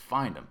court. Just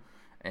find him.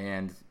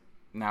 And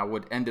now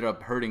what ended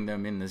up hurting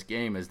them in this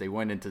game is they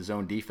went into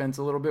zone defense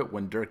a little bit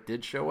when Dirk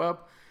did show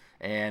up.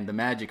 And the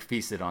Magic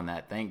feasted on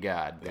that. Thank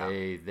God.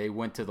 Yeah. They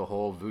went to the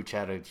hole. Vooch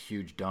had a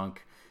huge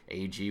dunk.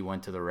 AG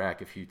went to the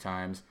rack a few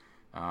times.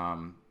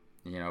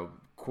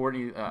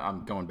 Courtney,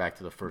 I'm going back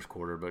to the first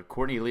quarter, but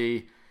Courtney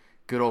Lee,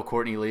 good old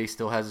Courtney Lee,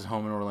 still has his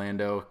home in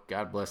Orlando.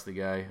 God bless the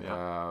guy.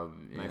 Yeah.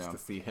 Nice to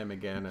see him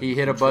again. And he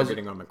hit a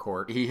buzzer on the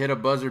court. He hit a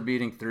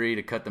buzzer-beating three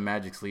to cut the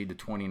Magic's lead to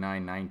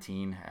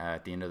 29-19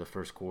 at the end of the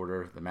first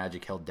quarter. The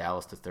Magic held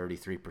Dallas to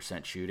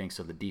 33% shooting,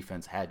 so the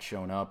defense had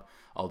shown up,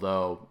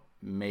 although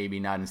maybe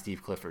not in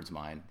Steve Clifford's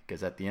mind,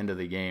 because at the end of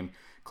the game,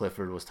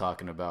 Clifford was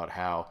talking about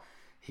how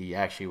he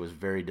actually was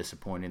very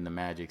disappointed in the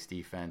Magic's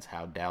defense,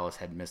 how Dallas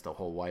had missed a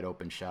whole wide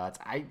open shots.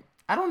 I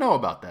don't know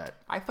about that.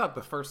 I thought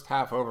the first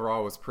half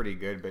overall was pretty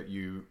good, but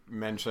you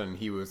mentioned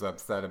he was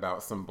upset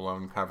about some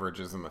blown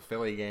coverages in the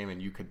Philly game,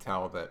 and you could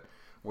tell that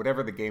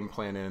whatever the game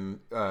plan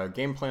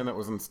that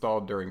was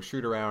installed during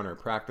shoot-around or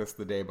practice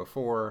the day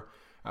before,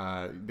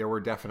 there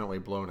were definitely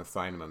blown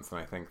assignments, and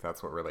I think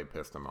that's what really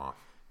pissed him off.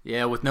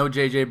 Yeah, with no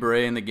J.J.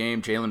 Barea in the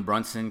game, Jalen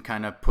Brunson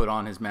kind of put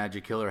on his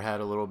Magic killer hat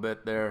a little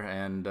bit there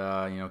and,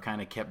 kind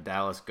of kept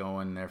Dallas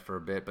going there for a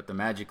bit. But the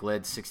Magic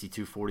led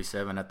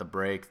 62-47 at the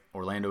break.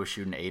 Orlando was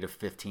shooting 8 of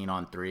 15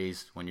 on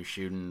threes. When you're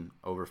shooting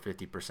over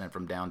 50%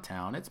 from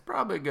downtown, it's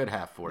probably a good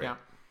half for you.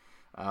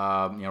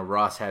 Yeah.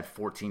 Ross had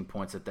 14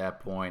 points at that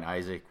point.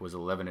 Isaac was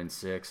 11 and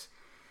 6.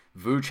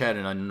 Vooch had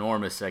an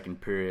enormous second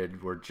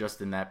period where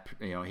just in that,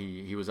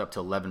 he was up to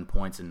 11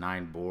 points and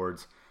 9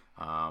 boards.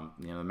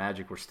 The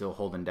Magic were still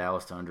holding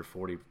Dallas to under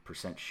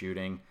 40%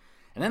 shooting.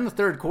 And then the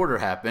third quarter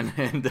happened,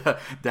 and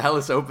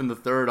Dallas opened the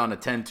third on a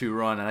 10-2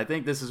 run. And I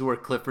think this is where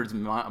Clifford's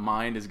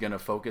mind is going to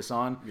focus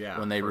on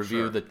when they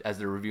as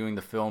they're reviewing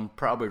the film,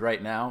 probably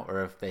right now,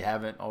 or if they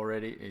haven't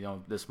already,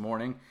 this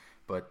morning.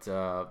 But,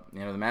 the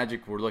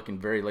Magic were looking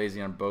very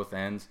lazy on both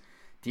ends.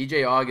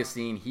 DJ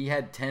Augustine, he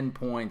had 10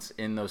 points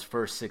in those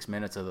first 6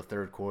 minutes of the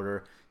third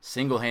quarter.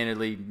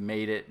 Single-handedly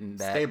made it in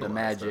that the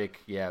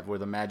Magic, where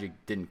the Magic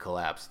didn't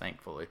collapse,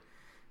 thankfully.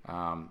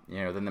 Then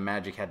the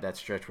Magic had that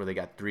stretch where they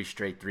got 3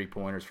 straight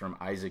three-pointers from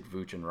Isaac,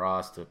 Vooch, and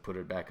Ross to put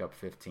it back up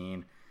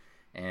 15.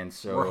 And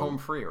so we're home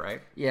free,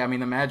 right? Yeah,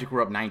 the Magic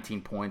were up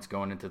 19 points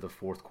going into the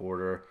fourth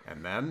quarter.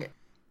 And then?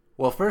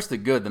 Well, first the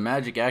good. The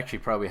Magic actually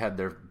probably had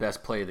their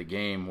best play of the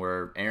game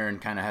where Aaron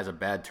kind of has a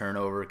bad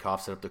turnover,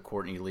 coughs it up to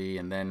Courtney Lee,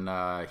 and then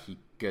he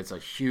gets a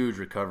huge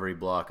recovery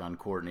block on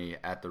Courtney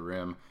at the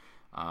rim.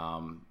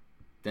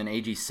 Then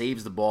AG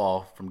saves the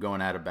ball from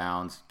going out of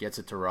bounds, gets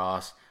it to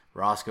Ross.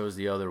 Ross goes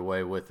the other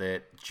way with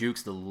it,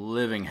 jukes the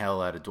living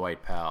hell out of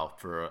Dwight Powell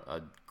for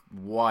a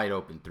wide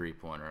open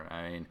three-pointer.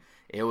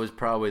 It was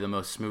probably the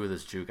most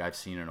smoothest juke I've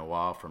seen in a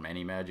while from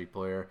any Magic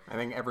player. I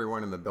think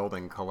everyone in the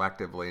building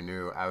collectively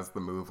knew as the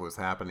move was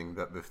happening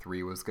that the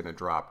three was going to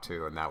drop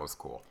too, and that was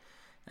cool.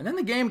 And then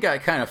the game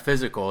got kind of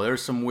physical.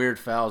 There's some weird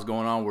fouls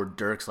going on where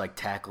Dirk's like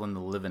tackling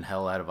the living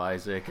hell out of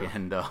Isaac,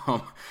 and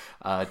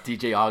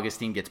DJ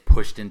Augustine gets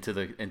pushed into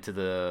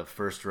the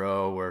first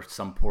row where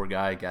some poor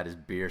guy got his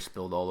beer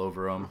spilled all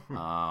over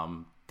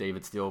him.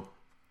 David Steele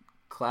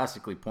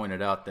classically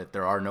pointed out that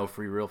there are no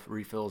free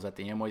refills at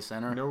the Amway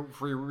Center. No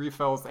free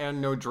refills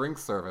and no drink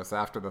service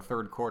after the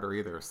third quarter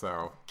either.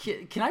 So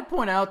can I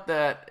point out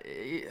that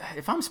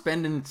if I'm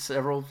spending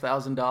several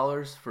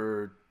 $1,000s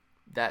for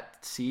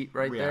that seat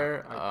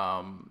there.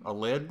 A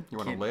lid? You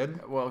want a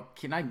lid? Well,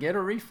 can I get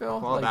a refill?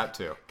 Well, that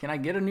too. Can I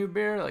get a new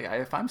beer?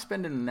 If I'm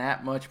spending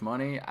that much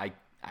money, I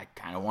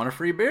kind of want a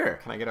free beer.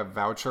 Can I get a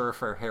voucher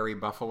for Harry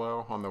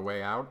Buffalo on the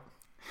way out?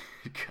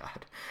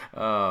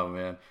 Oh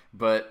man!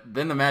 But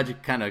then the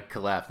Magic kind of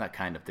collapsed. Not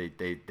kind of. They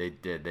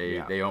did.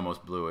 They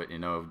almost blew it.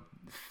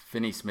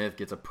 Finney Smith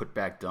gets a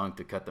putback dunk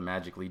to cut the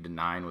Magic lead to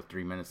 9 with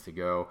 3 minutes to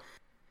go.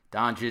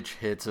 Doncic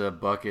hits a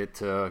bucket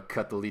to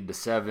cut the lead to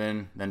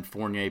 7. Then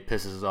Fournier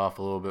pisses off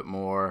a little bit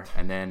more.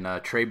 And then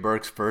Trey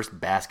Burke's first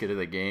basket of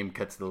the game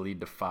cuts the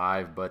lead to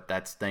 5. But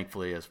that's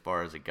thankfully as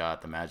far as it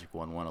got. The Magic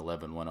won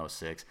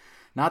 111-106.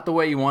 Not the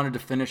way you wanted to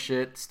finish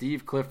it.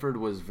 Steve Clifford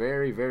was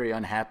very, very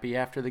unhappy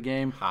after the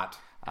game. Hot.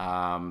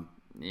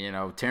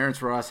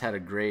 Terrence Ross had a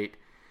great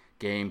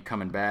game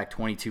coming back,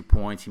 22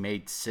 points. He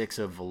made 6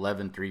 of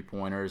 11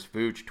 3-pointers.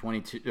 Vooch,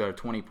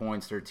 20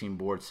 points, 13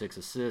 boards, 6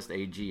 assists.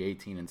 AG,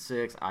 18 and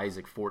 6.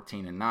 Isaac,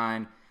 14 and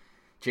 9.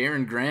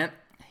 Jaren Grant,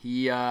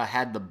 he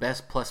had the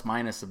best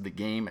plus-minus of the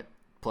game at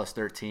plus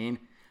 13.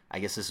 I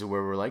guess this is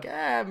where we're like,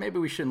 maybe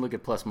we shouldn't look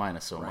at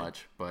plus-minus so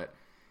much. But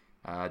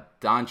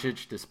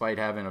Doncic, despite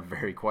having a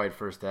very quiet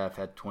first half,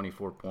 had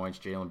 24 points.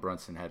 Jalen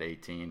Brunson had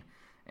 18.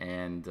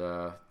 And,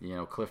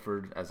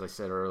 Clifford, as I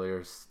said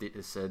earlier,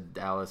 said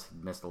Dallas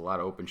missed a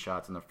lot of open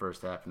shots in the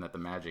first half and that the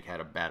Magic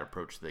had a bad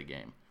approach to the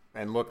game.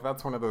 And look,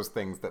 that's one of those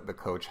things that the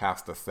coach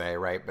has to say,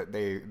 right? But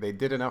they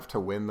did enough to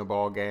win the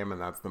ball game,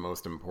 and that's the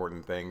most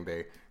important thing.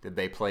 Did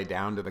they play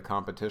down to the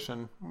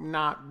competition?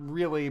 Not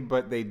really,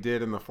 but they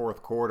did in the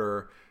fourth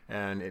quarter,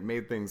 and it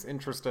made things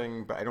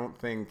interesting. But I don't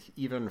think,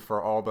 even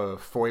for all the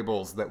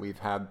foibles that we've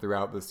had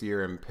throughout this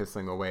year and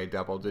pissing away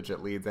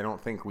double-digit leads, I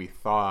don't think we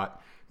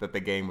thought that the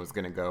game was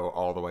going to go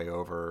all the way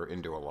over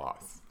into a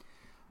loss.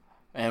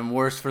 And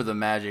worse for the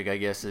Magic, I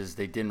guess, is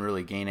they didn't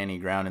really gain any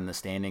ground in the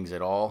standings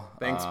at all.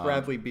 Thanks,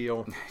 Bradley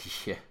Beal.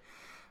 Yeah.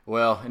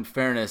 Well, in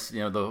fairness,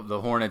 the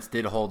Hornets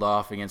did hold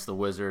off against the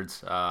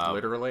Wizards.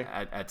 Literally?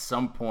 At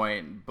some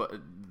point, but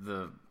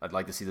I'd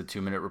like to see the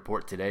 2-minute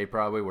report today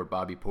probably where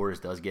Bobby Portis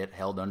does get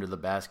held under the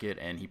basket,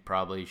 and he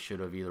probably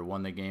should have either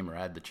won the game or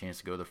had the chance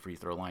to go to the free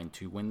throw line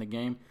to win the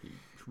game.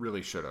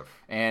 Really should have.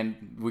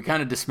 And we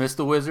kind of dismissed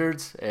the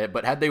Wizards,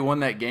 but had they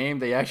won that game,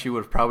 they actually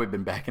would have probably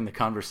been back in the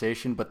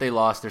conversation. But they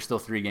lost. They're still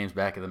 3 games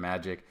back of the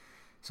Magic.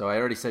 So I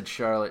already said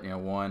Charlotte,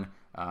 won.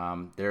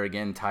 They're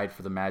again tied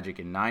for the Magic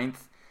in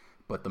 9th.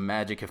 But the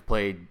Magic have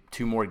played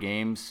 2 more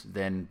games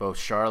than both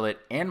Charlotte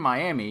and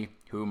Miami,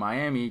 who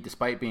Miami,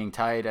 despite being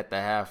tied at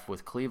the half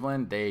with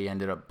Cleveland, they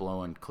ended up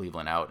blowing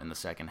Cleveland out in the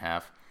second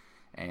half.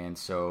 And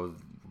so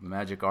the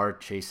Magic are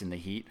chasing the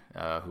Heat,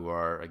 who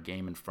are a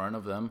game in front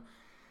of them.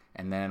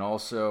 And then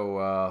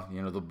also,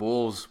 the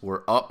Bulls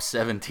were up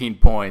 17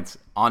 points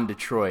on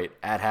Detroit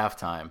at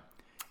halftime.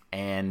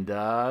 And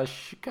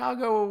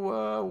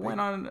Chicago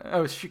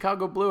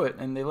Chicago blew it,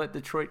 and they let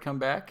Detroit come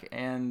back,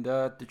 and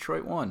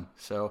Detroit won.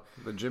 So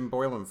the Jim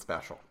Boylan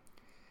special.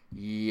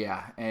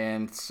 Yeah,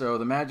 and so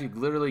the Magic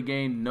literally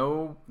gained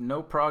no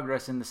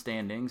progress in the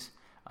standings.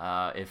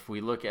 If we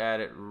look at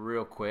it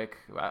real quick,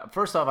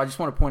 first off, I just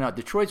want to point out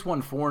Detroit's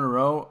won 4 in a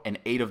row and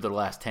 8 of their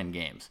last 10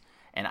 games.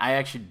 And I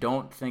actually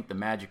don't think the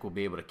Magic will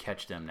be able to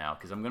catch them now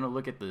because I'm going to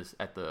look at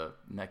the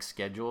next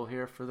schedule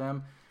here for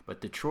them.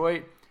 But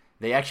Detroit,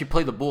 they actually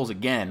play the Bulls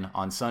again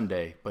on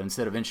Sunday, but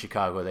instead of in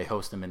Chicago, they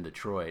host them in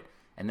Detroit.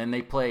 And then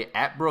they play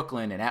at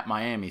Brooklyn and at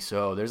Miami.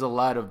 So there's a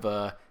lot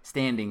of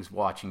standings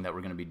watching that we're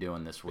going to be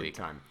doing this week.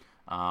 Big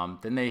time.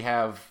 Then they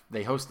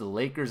host the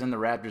Lakers and the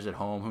Raptors at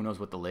home. Who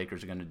knows what the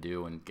Lakers are going to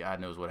do, and God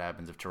knows what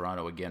happens if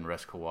Toronto again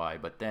rests Kawhi.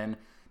 But then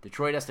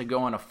Detroit has to go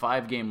on a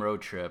 5-game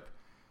road trip.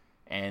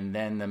 And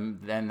then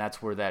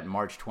that's where that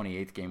March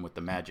 28th game with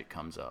the Magic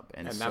comes up.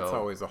 And that's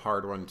always a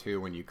hard one, too,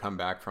 when you come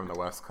back from the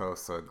West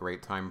Coast. So a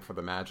great time for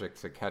the Magic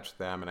to catch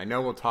them. And I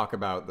know we'll talk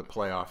about the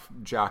playoff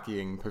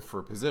jockeying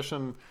for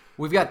position.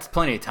 We've got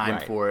plenty of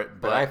time for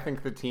it. But I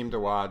think the team to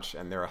watch,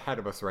 and they're ahead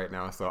of us right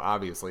now, so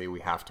obviously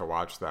we have to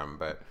watch them.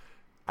 But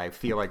I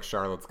feel like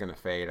Charlotte's going to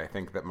fade. I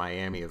think that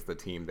Miami is the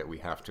team that we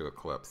have to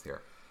eclipse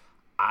here.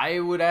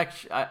 I would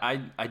actually,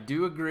 I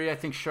do agree. I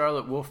think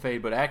Charlotte will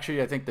fade, but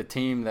actually I think the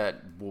team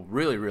that will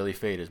really, really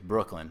fade is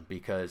Brooklyn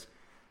because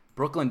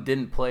Brooklyn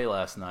didn't play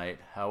last night.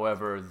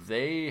 However,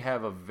 they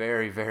have a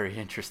very, very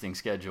interesting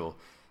schedule.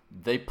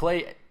 They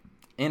play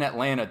in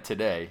Atlanta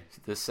today,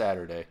 this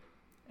Saturday,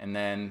 and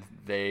then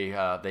they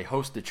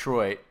host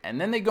Detroit, and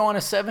then they go on a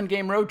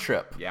 7-game road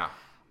trip. Yeah.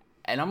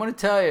 And I'm going to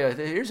tell you,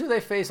 here's who they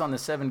face on the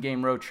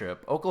 7-game road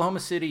trip. Oklahoma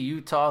City,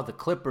 Utah, the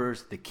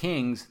Clippers, the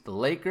Kings, the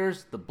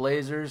Lakers, the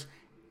Blazers,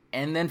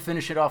 and then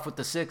finish it off with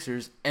the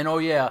Sixers. And, oh,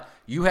 yeah,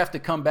 you have to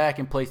come back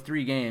and play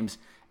 3 games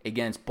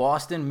against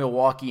Boston,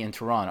 Milwaukee, and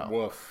Toronto.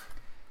 Woof.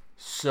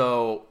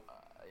 So,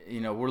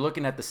 we're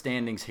looking at the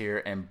standings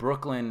here, and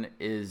Brooklyn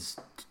is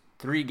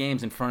 3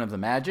 games in front of the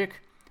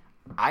Magic.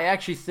 I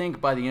actually think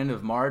by the end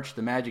of March,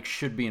 the Magic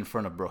should be in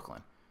front of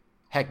Brooklyn.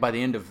 Heck, by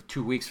the end of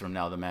 2 weeks from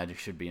now, the Magic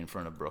should be in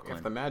front of Brooklyn.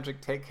 If the Magic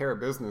take care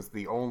of business,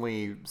 the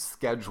only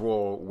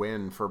schedule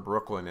win for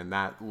Brooklyn in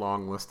that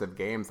long list of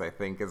games, I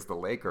think, is the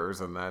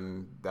Lakers. And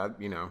then that,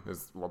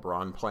 is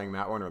LeBron playing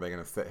that one? Or are they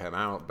going to sit him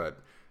out?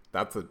 But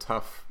that's a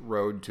tough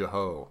road to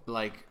hoe.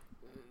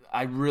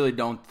 I really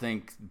don't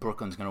think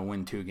Brooklyn's going to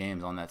win 2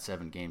 games on that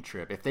 7-game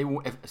trip. If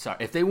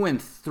they win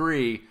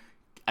 3,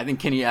 I think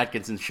Kenny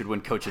Atkinson should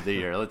win Coach of the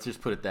Year. Let's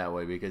just put it that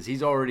way, because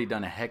he's already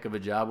done a heck of a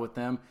job with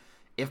them.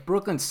 If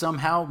Brooklyn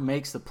somehow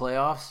makes the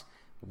playoffs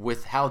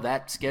with how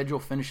that schedule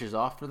finishes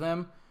off for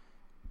them,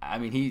 I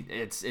mean,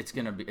 it's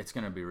gonna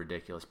be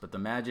ridiculous. But the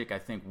Magic, I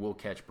think, will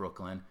catch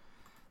Brooklyn.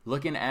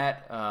 Looking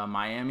at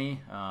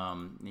Miami,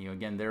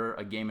 again, they're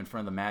a game in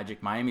front of the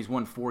Magic. Miami's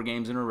won 4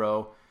 games in a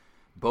row.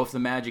 Both the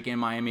Magic and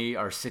Miami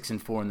are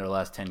 6-4 in their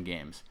last 10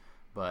 games.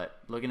 But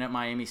looking at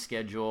Miami's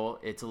schedule,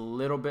 it's a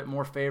little bit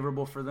more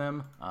favorable for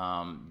them.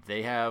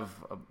 They're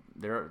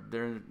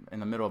in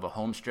the middle of a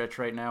home stretch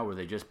right now where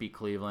they just beat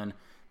Cleveland.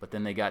 But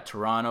then they got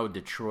Toronto,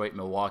 Detroit,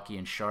 Milwaukee,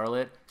 and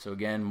Charlotte. So,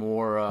 again,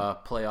 more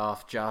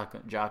playoff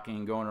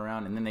jockeying going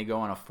around. And then they go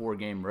on a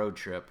 4-game road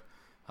trip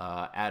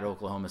at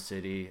Oklahoma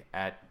City,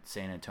 at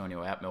San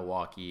Antonio, at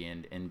Milwaukee,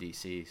 and in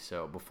D.C.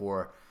 So,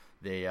 before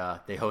they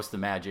host the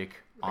Magic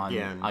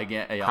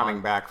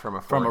coming back from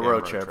a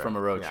road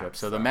trip.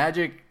 So, the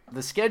Magic,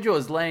 the schedule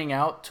is laying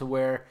out to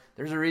where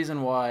there's a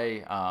reason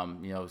why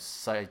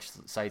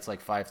sites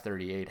like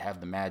 538 have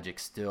the Magic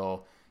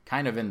still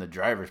kind of in the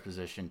driver's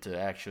position to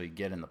actually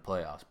get in the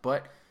playoffs.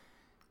 But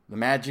the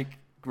Magic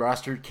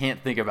roster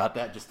can't think about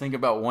that. Just think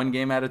about one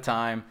game at a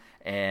time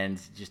and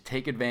just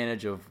take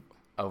advantage of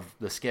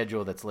the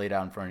schedule that's laid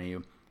out in front of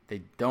you.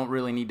 They don't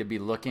really need to be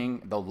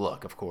looking. They'll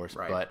look, of course,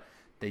 right, but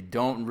they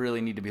don't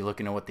really need to be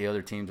looking at what the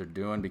other teams are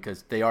doing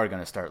because they are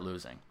going to start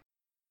losing.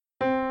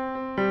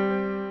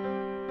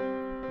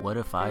 What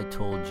if I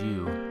told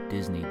you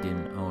Disney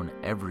didn't own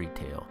every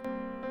tale?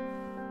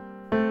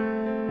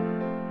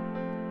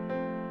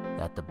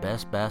 That the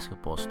best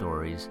basketball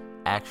stories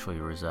actually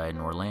reside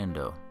in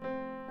Orlando.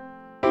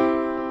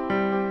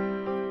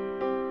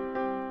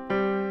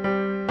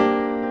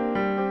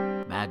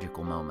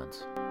 Magical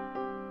Moments.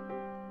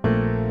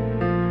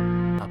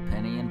 A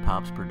Penny and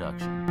Pops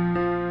production.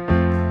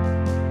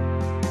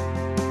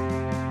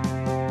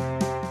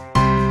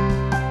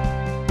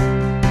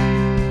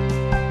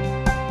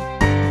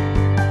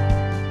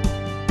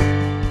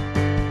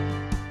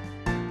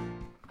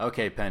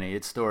 Okay, Penny,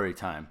 it's story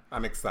time.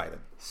 I'm excited.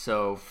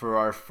 So for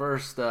our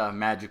first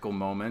magical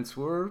moments,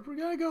 we're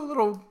gonna go a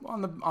little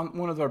on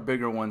one of our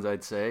bigger ones,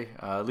 I'd say,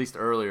 at least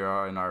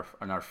earlier in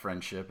our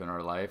friendship and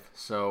our life.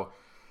 So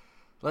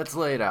let's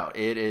lay it out.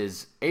 It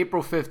is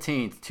April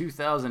 15th,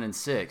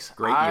 2006.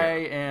 Great year.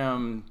 I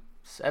am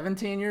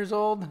 17 years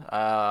old.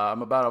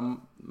 I'm about a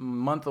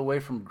month away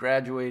from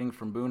graduating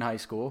from Boone High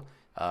School.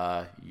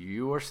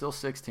 You are still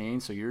 16,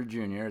 so you're a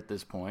junior at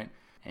this point.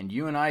 And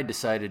you and I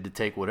decided to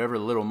take whatever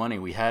little money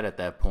we had at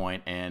that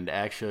point and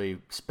actually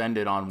spend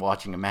it on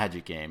watching a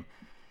Magic game.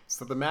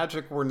 So the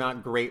Magic were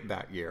not great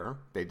that year.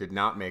 They did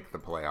not make the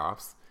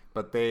playoffs,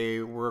 but they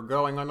were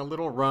going on a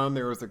little run.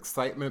 There was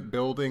excitement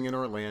building in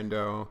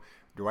Orlando.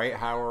 Dwight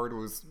Howard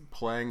was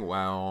playing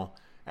well,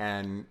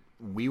 and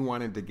we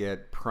wanted to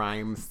get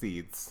prime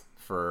seats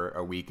for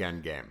a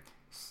weekend game.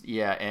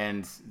 Yeah,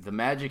 and the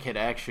Magic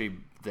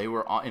they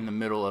were in the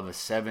middle of a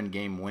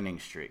 7-game winning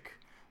streak.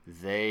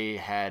 They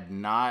had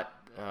not.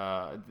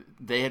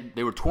 They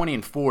were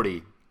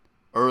 20-40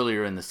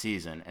 earlier in the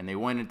season, and they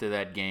went into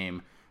that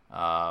game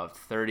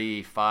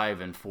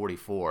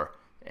 35-44,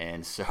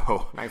 and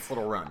so nice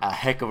little run. A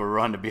heck of a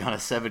run to be on a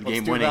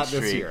 7-game winning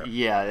streak. This year.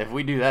 Yeah, if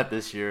we do that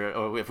this year,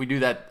 or if we do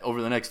that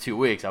over the next 2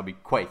 weeks, I'll be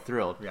quite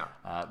thrilled. Yeah.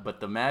 But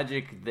the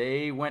Magic,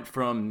 they went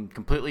from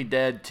completely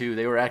dead to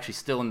they were actually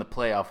still in the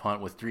playoff hunt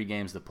with 3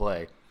 games to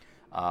play.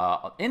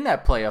 In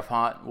that playoff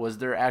hunt was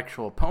their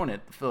actual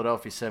opponent, the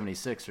Philadelphia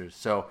 76ers.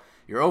 So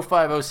your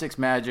 05-06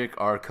 Magic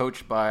are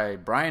coached by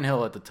Brian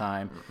Hill at the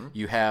time. Mm-hmm.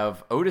 You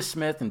have Otis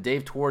Smith and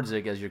Dave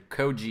Twardzik as your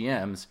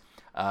co-GMs.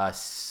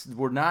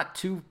 We're not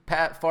too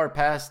far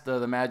past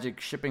the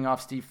Magic shipping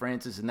off Steve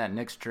Francis in that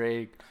Knicks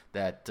trade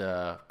that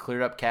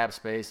cleared up cap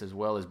space as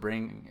well as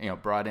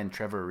brought in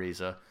Trevor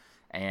Ariza.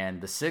 And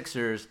the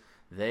Sixers,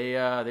 they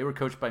were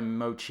coached by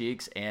Mo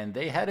Cheeks, and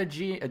they had a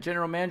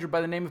general manager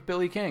by the name of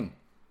Billy King.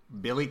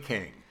 Billy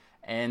King.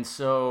 And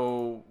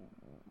so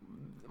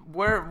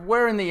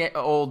we're in the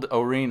old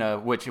arena,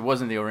 which it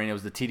wasn't the arena, it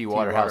was the TD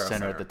Waterhouse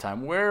Center at the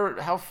time.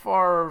 How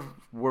far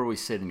were we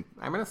sitting?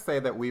 I'm going to say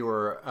that we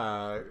were,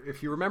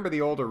 if you remember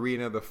the old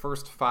arena, the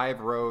first 5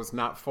 rows,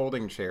 not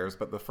folding chairs,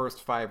 but the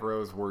first 5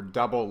 rows were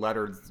double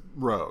lettered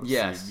rows.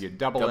 Yes. So you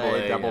double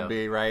A, double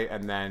B, right?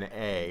 And then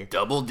A.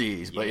 Double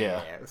D's, but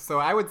yeah. So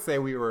I would say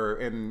we were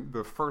in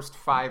the first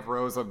 5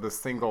 rows of the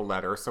single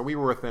letter, so we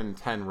were within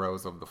 10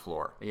 rows of the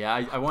floor.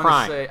 Yeah, I want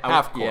to say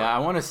half court. Yeah, I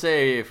want to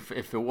say if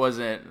it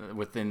wasn't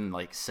within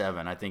like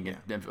 7, I think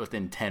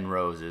within 10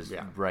 rows is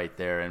right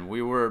there, and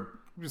we were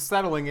just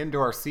settling into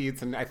our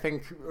seats, and I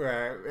think,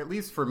 at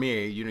least for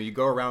me, you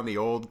go around the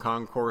old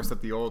concourse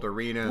at the old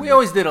arena. We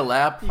always did a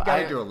lap. You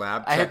gotta do a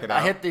lap. Check it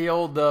out. I hit the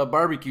old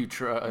barbecue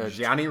truck.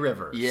 Johnny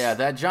Rivers. Yeah,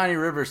 that Johnny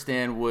Rivers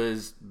stand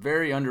was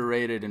very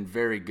underrated and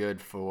very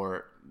good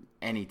for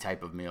any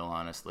type of meal,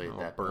 honestly. At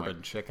that bourbon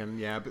point. Chicken,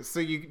 yeah. But so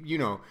you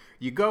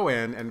go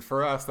in, and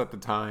for us at the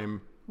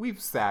time, we've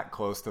sat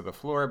close to the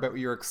floor, but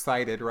you're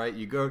excited, right?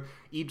 You go,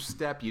 each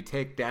step you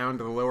take down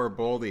to the lower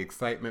bowl, the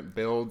excitement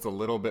builds a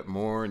little bit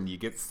more, and you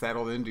get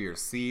settled into your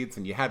seats,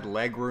 and you had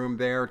leg room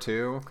there,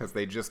 too, because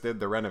they just did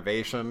the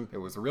renovation. It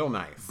was real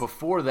nice.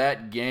 Before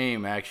that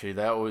game, actually,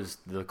 that was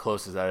the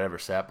closest I'd ever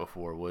sat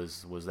before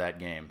was that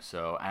game.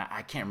 So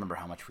I can't remember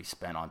how much we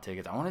spent on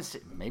tickets. I want to say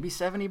maybe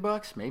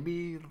 $70.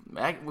 Maybe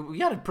we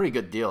got a pretty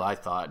good deal, I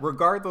thought.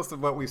 Regardless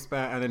of what we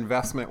spent, an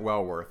investment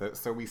well worth it.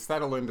 So we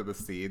settle into the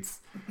seats,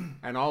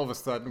 and all of a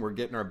sudden we're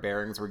getting our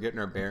bearings.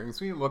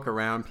 We look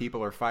around,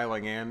 people are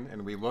filing in,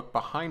 and we look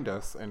behind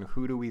us, and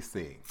who do we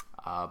see?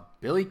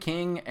 Billy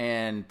King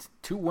and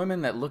two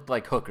women that looked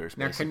like hookers,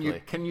 basically. Now,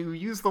 can you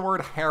use the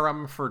word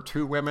harem for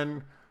two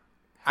women?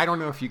 I don't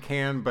know if you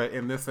can, but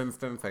in this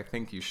instance, I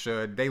think you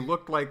should. They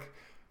looked like,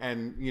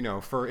 and,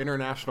 for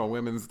International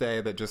Women's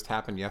Day that just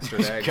happened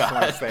yesterday, I just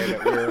want to say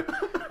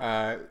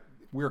that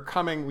we're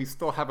coming, we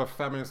still have a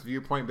feminist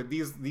viewpoint, but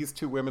these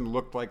two women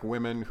looked like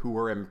women who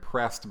were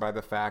impressed by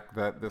the fact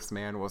that this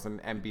man was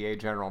an NBA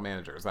general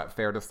manager. Is that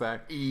fair to say?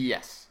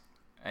 Yes.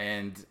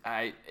 And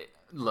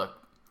look,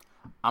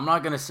 I'm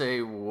not going to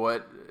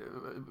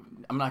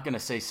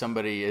say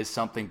somebody is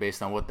something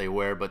based on what they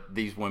wear, but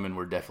these women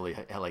were definitely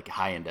like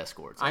high-end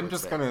escorts. I'm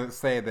just going to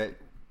say that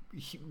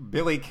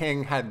Billy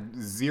King had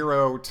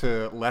 0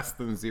 to less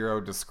than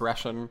 0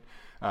 discretion.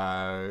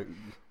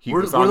 He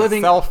was on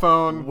a cell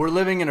phone. We're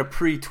living in a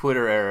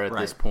pre-Twitter era at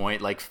this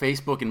point. Like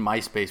Facebook and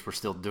MySpace were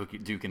still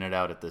duking it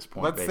out at this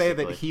point. Let's say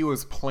that he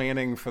was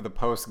planning for the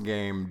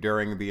post-game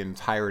during the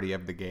entirety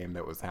of the game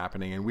that was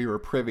happening, and we were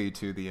privy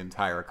to the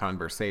entire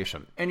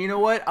conversation. And you know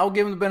what? I'll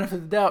give him the benefit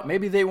of the doubt.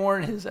 Maybe they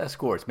weren't his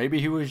escorts. Maybe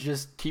he was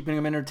just keeping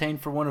them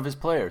entertained for one of his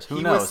players. Who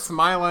knows? He was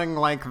smiling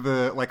like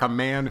a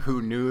man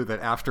who knew that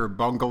after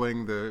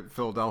bungling the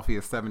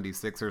Philadelphia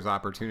 76ers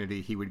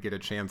opportunity, he would get a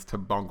chance to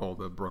bungle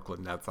the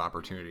Brooklyn Nets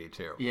opportunity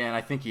too. Yeah, and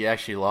I think he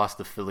actually lost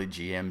the Philly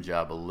GM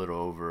job a little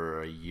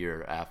over a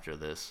year after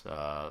this,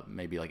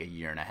 maybe like a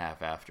year and a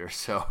half after.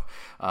 So,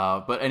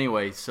 but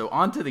anyway, so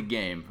on to the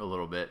game a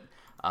little bit.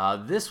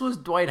 This was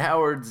Dwight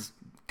Howard's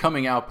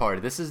coming out party.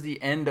 This is the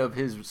end of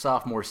his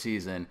sophomore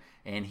season,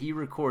 and he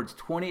records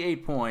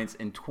 28 points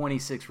and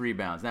 26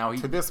 rebounds. Now,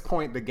 to this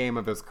point, the game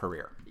of his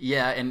career.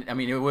 Yeah, and I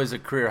mean, it was a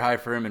career high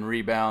for him in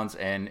rebounds,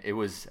 and it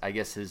was, I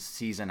guess, his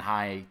season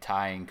high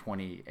tying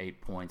 28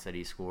 points that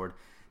he scored.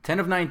 10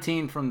 of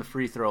 19 from the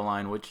free throw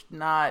line, which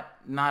not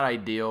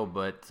ideal,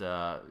 but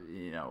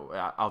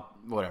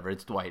whatever.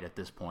 It's Dwight at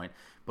this point,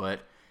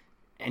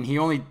 and he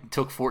only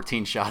took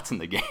 14 shots in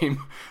the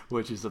game,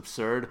 which is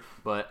absurd.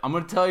 But I'm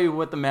going to tell you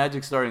what the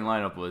Magic starting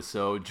lineup was.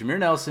 So Jameer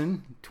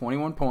Nelson,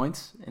 21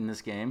 points in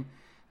this game.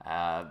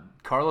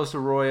 Carlos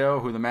Arroyo,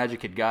 who the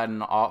Magic had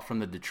gotten off from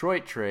the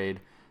Detroit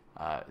trade,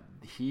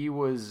 he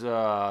was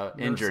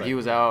injured. He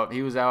was out.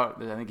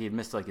 I think he had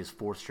missed like his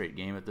 4th straight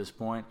game at this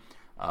point.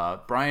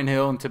 Brian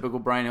Hill, in typical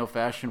Brian Hill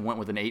fashion, went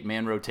with an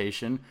 8-man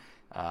rotation.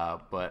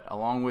 But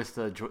along with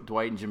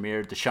Dwight and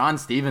Jameer, Deshaun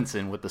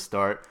Stevenson with the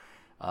start.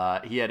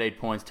 He had 8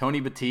 points. Tony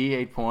Battie,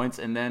 8 points.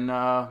 And then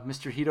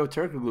Mr. Hedo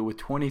Turkoglu with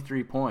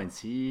 23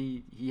 points.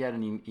 He had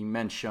an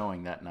immense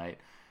showing that night.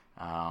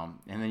 And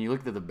then you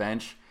looked at the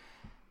bench.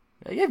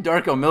 I gave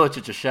Darko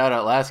Milicic a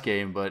shout-out last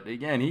game, but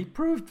again, he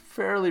proved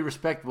fairly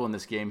respectable in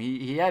this game.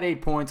 He had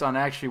 8 points on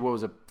actually what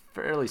was a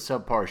fairly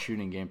subpar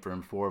shooting game for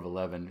him, 4 of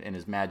 11 in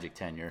his Magic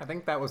tenure. I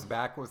think that was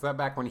back. Was that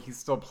back when he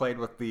still played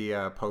with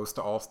the post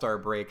All-Star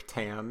break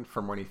tan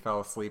from when he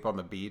fell asleep on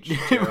the beach?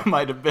 It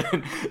might have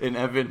been in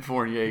Evan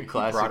Fournier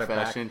classic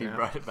fashion. He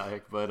brought it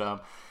back,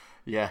 but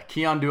yeah,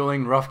 Keon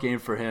Dooling, rough game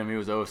for him. He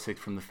was 0-6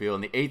 from the field,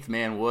 and the 8th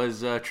man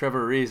was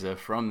Trevor Ariza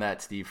from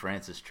that Steve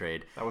Francis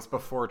trade. That was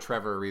before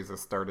Trevor Ariza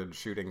started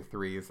shooting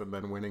threes and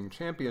then winning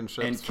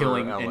championships and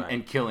killing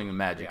the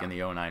Magic in the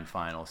 2009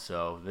 finals.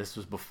 So this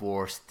was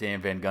before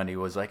Stan Van Gundy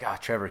was like,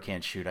 Trevor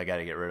can't shoot, I got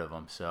to get rid of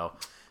him. So,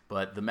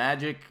 but the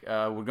Magic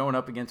were going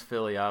up against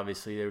Philly.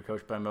 Obviously, they were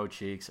coached by Mo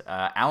Cheeks.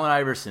 Allen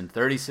Iverson,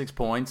 36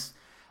 points.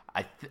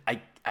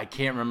 I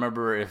can't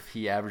remember if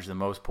he averaged the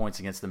most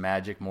points against the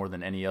Magic more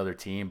than any other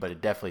team, but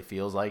it definitely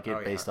feels like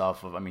it based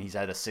off of, he's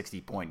had a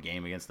 60-point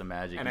game against the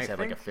Magic. And he's had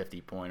like a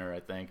 50-pointer, I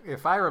think.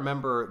 If I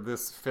remember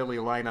this Philly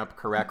lineup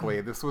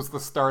correctly, this was the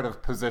start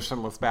of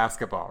positionless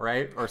basketball,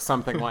 right? Or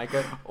something like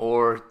it.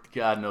 Or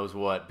God knows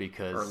what,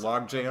 because... Or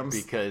log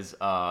jams. Because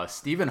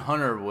Stephen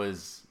Hunter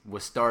was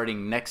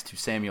starting next to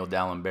Samuel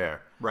Dalembert.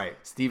 Right.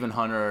 Stephen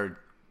Hunter,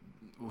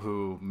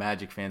 who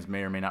Magic fans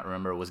may or may not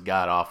remember, was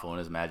god-awful in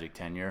his Magic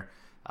tenure.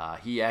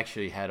 He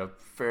actually had a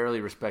fairly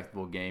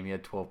respectable game. He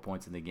had 12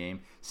 points in the game.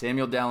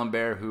 Samuel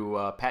Dalembert,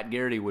 who Pat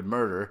Garrity would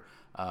murder,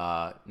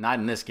 not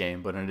in this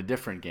game, but in a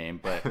different game.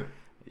 But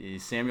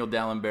Samuel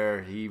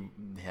Dalembert, he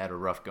had a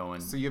rough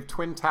going. So you have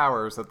twin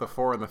towers at the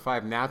 4 and the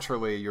 5.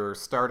 Naturally, your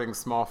starting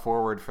small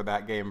forward for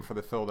that game for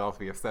the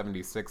Philadelphia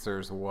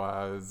 76ers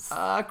was...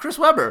 Chris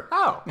Webber.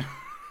 Oh.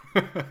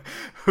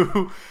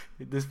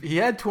 he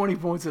had 20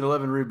 points and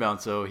 11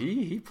 rebounds, so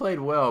he played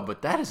well.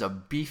 But that is a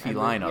beefy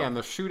lineup. Yeah, and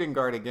the shooting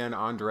guard again,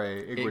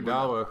 Andre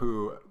Iguodala,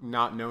 who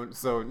not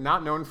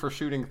known for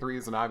shooting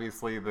threes, and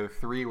obviously the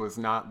three was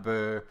not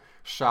the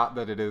shot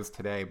that it is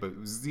today, but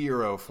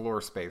zero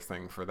floor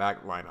spacing for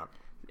that lineup.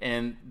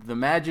 And the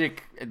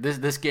Magic,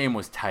 this game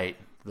was tight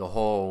the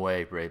whole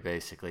way,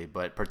 basically,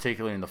 but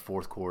particularly in the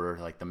fourth quarter,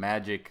 like the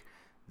Magic,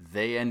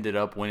 they ended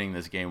up winning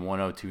this game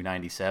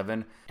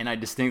 102-97. And I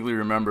distinctly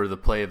remember the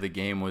play of the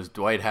game was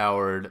Dwight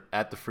Howard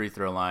at the free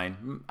throw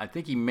line. I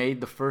think he made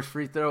the first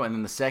free throw, and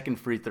then the second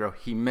free throw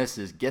he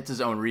misses, gets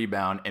his own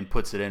rebound, and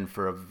puts it in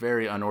for a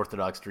very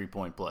unorthodox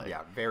three-point play.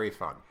 Yeah, very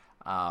fun.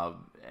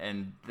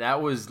 And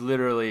that was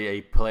literally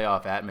a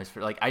playoff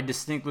atmosphere. Like, I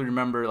distinctly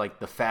remember, like,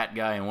 the fat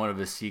guy in one of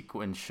his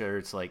sequin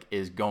shirts, like,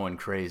 is going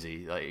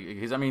crazy. Like,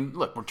 because, I mean,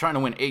 look, we're trying to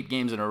win 8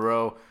 games in a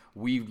row.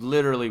 We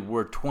literally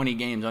were 20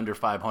 games under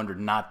 500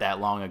 not that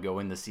long ago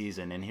in the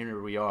season. And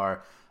here we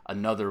are,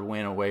 another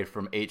win away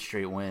from 8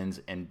 straight wins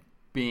and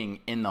being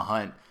in the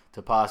hunt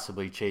to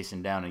possibly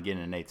chasing down and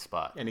getting an 8th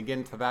spot. And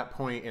again, to that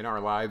point in our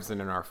lives and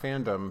in our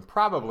fandom,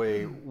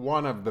 probably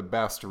one of the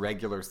best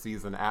regular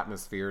season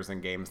atmospheres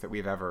and games that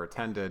we've ever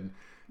attended.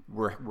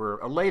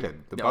 We're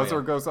elated. The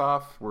buzzer goes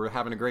off. We're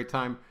having a great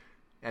time.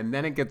 And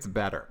then it gets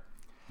better.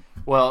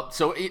 Well,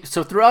 so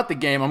throughout the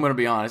game, I'm going to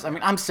be honest. I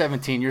mean, I'm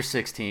 17, you're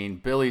 16.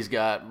 Billy's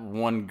got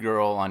one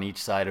girl on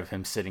each side of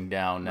him sitting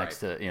down next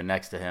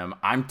to him.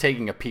 I'm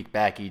taking a peek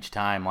back each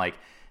time, like,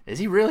 is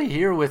he really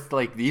here with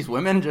like these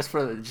women just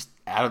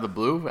out of the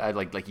blue?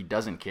 Like he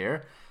doesn't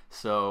care.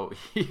 So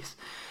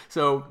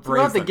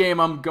throughout the game,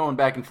 I'm going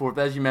back and forth.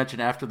 As you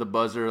mentioned, after the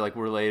buzzer, like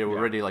we're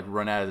ready to like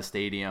run out of the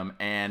stadium,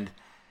 and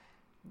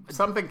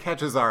something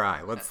catches our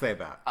eye. Let's say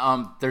that.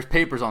 There's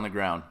papers on the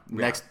ground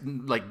next,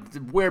 like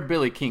where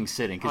Billy King's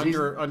sitting,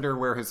 under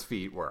where his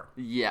feet were.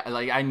 Yeah,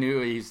 like I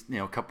knew he's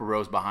a couple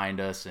rows behind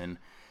us, and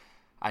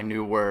I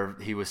knew where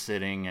he was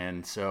sitting,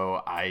 and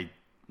so I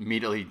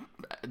immediately,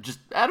 just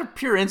out of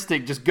pure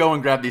instinct, just go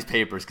and grab these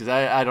papers because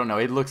I don't know.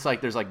 It looks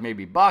like there's like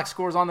maybe box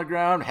scores on the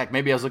ground. Heck,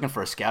 maybe I was looking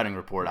for a scouting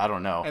report. I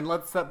don't know. And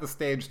let's set the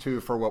stage too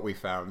for what we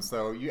found.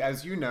 So,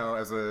 as you know,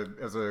 as a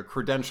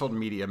credentialed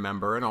media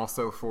member, and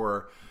also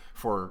for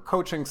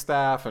coaching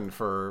staff and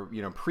for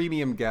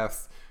premium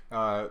guests,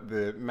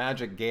 the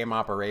Magic game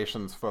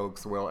operations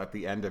folks will, at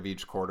the end of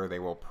each quarter, they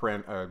will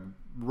print a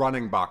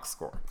running box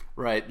score.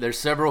 Right. There's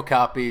several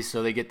copies,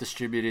 so they get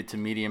distributed to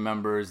media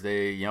members.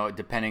 They,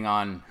 depending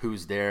on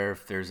who's there,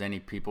 if there's any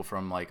people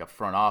from like a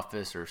front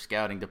office or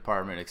scouting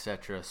department,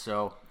 etc.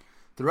 So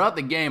throughout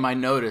the game, I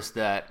noticed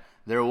that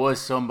there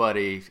was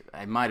somebody.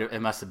 It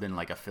must have been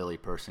like a Philly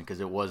person because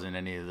it wasn't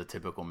any of the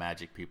typical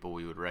Magic people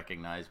we would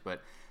recognize,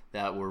 but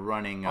that were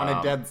running on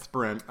a dead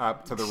sprint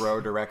up to the row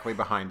directly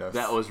behind us.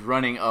 That was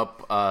running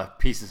up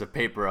pieces of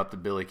paper up to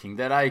Billy King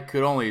that I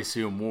could only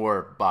assume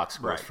were box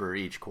scores for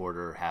each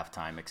quarter,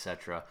 halftime,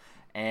 etc.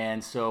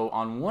 And so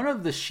on one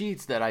of the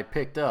sheets that I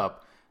picked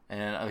up,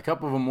 and a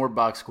couple of them were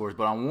box scores,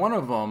 but on one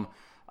of them,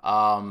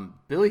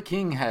 Billy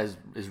King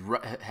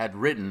had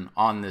written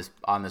on this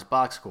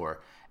box score,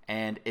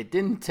 and it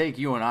didn't take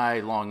you and I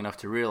long enough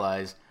to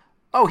realize,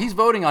 oh, he's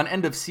voting on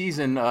end of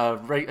season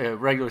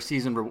regular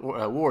season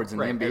awards in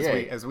the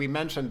NBA. As we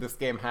mentioned, this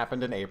game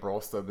happened in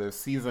April, so the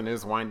season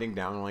is winding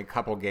down. Only a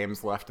couple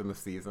games left in the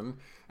season,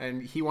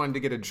 and he wanted to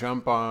get a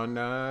jump on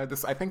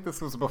this. I think this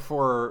was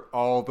before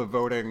all the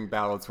voting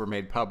ballots were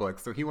made public,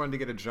 so he wanted to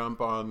get a jump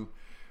on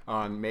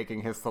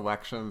making his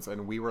selections,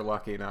 and we were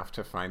lucky enough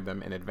to find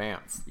them in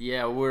advance.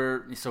 Yeah,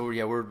 we're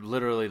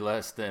literally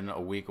less than a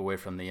week away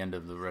from the end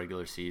of the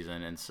regular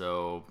season, and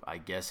so I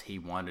guess he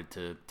wanted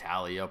to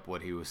tally up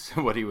what he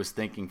was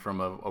thinking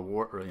from a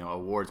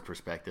awards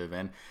perspective.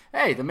 And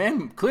hey, the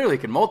man clearly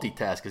can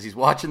multitask because he's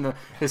watching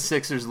his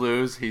Sixers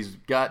lose. He's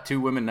got 2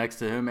 women next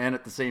to him, and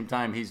at the same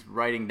time, he's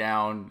writing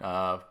down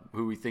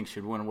who he thinks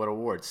should win what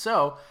awards.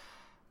 So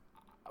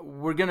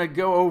we're going to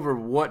go over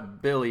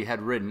what Billy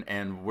had written,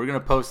 and we're going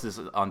to post this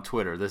on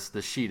Twitter.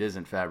 The sheet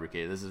isn't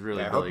fabricated. This is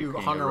really I Billy hope you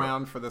King hung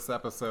around for this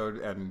episode,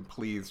 and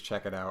please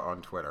check it out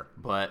on Twitter.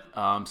 But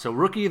so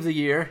Rookie of the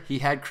Year, he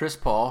had Chris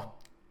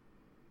Paul.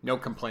 No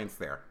complaints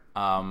there.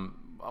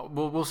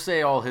 We'll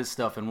say all his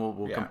stuff, and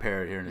we'll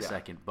compare it here in a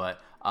second.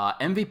 But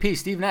MVP,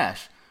 Steve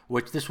Nash,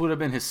 which this would have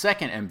been his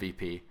second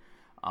MVP.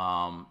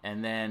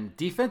 And then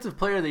Defensive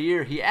Player of the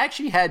Year, he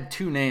actually had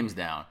 2 names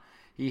down.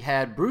 He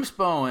had Bruce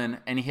Bowen,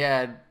 and he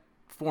had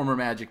former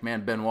Magic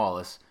man Ben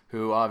Wallace,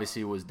 who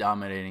obviously was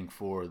dominating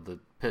for the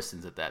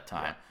Pistons at that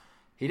time. Yeah.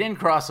 He didn't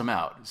cross him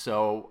out,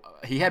 so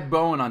he had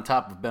Bowen on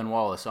top of Ben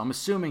Wallace, so I'm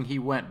assuming he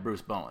went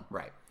Bruce Bowen.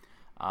 Right.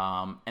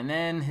 And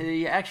then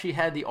he actually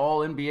had the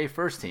All-NBA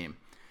first team.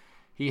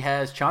 He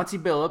has Chauncey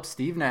Billups,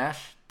 Steve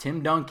Nash,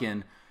 Tim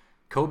Duncan,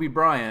 Kobe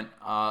Bryant,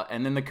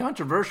 and then the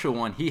controversial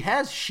one, he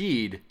has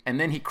Sheed, and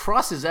then he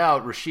crosses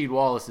out Rasheed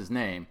Wallace's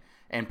name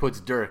and puts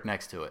Dirk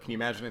next to it. Can you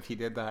imagine if he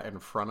did that in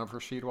front of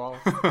Rasheed Wallace?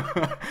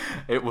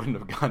 It wouldn't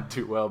have gone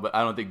too well, but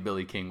I don't think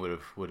Billy King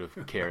would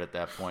have cared at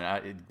that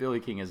point. Billy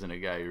King isn't a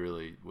guy who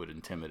really would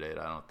intimidate,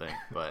 I don't think.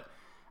 But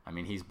I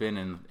mean, he's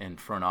been in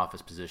front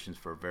office positions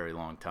for a very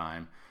long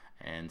time.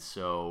 And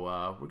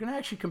so we're going to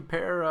actually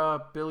compare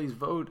Billy's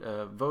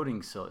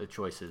voting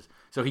choices.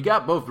 So he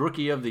got both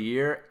Rookie of the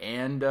Year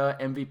and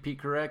MVP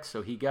correct.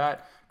 So he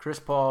got Chris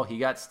Paul, he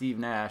got Steve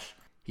Nash.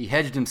 He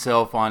hedged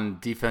himself on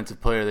Defensive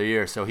Player of the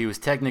Year, so he was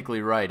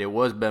technically right. It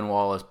was Ben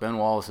Wallace. Ben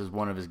Wallace is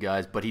one of his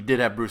guys, but he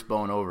did have Bruce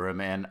Bowen over him,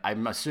 and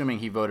I'm assuming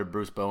he voted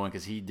Bruce Bowen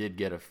because he did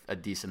get a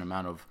decent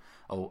amount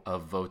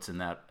of votes in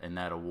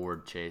that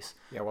award chase.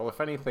 Yeah, well,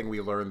 if anything,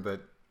 we learned that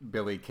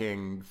Billy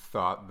King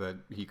thought that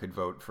he could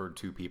vote for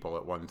two people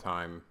at one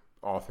time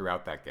all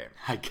throughout that game.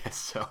 I guess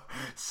so.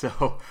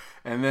 So,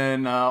 and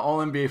then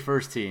All-NBA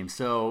First Team.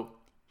 So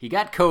he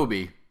got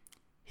Kobe.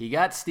 He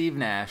got Steve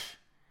Nash.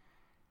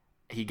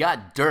 He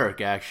got Dirk,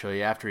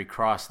 actually, after he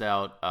crossed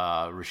out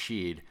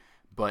Rashid.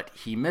 But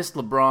he missed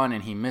LeBron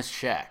and he missed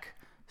Shaq.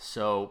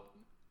 So,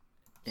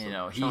 he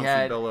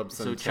had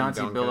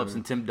Chauncey Billups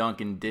and Tim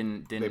Duncan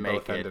didn't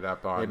make it. Ended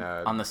up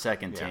on the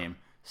second team.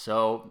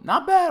 So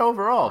not bad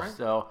overall. Right.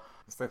 So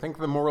I think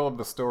the moral of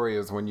the story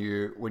is when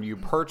you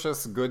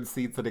purchase good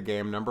seats at a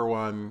game, number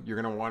one, you're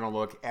going to want to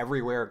look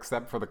everywhere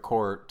except for the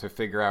court to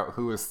figure out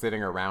who is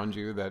sitting around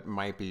you that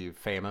might be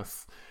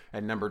famous.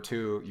 And number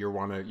two, you're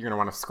going to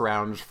want to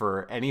scrounge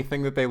for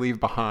anything that they leave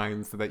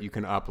behind so that you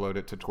can upload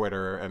it to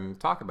Twitter and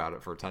talk about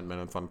it for 10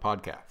 minutes on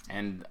podcast.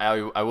 And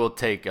I will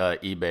take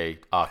eBay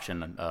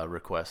auction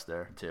request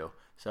there too.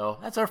 So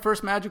that's our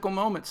first magical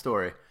moment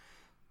story.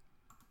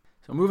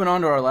 So moving on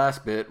to our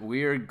last bit,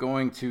 we are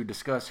going to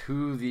discuss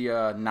who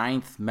the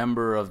ninth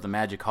member of the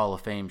Magic Hall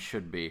of Fame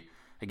should be.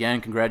 Again,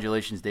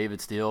 congratulations,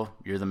 David Steele.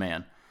 You're the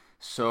man.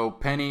 So,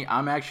 Penny,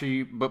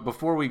 but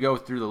before we go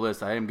through the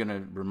list, I am going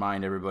to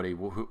remind everybody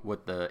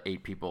what the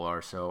 8 people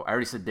are. So, I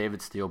already said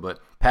David Steele, but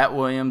Pat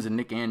Williams and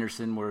Nick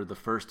Anderson were the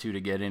first 2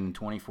 to get in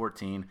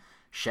 2014.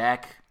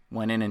 Shaq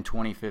went in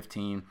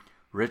 2015.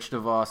 Rich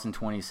DeVos in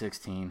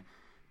 2016.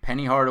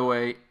 Penny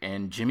Hardaway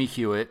and Jimmy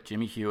Hewitt.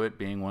 Jimmy Hewitt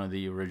being one of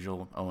the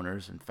original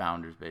owners and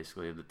founders,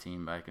 basically, of the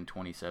team back in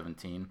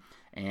 2017.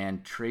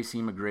 And Tracy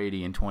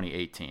McGrady in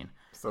 2018.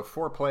 So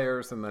 4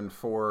 players and then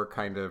 4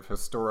 kind of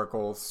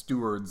historical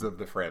stewards of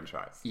the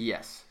franchise.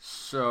 Yes.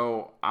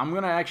 So I'm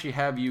going to actually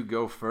have you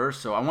go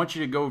first. So I want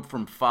you to go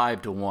from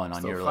 5 to 1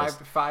 on your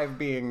list. 5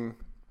 being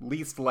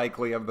least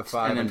likely of the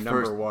 5 and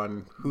number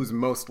 1, who's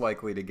most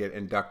likely to get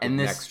inducted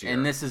next year.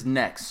 And this is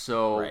next.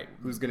 So right.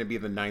 Who's going to be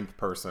the 9th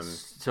person?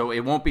 So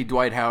it won't be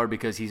Dwight Howard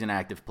because he's an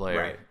active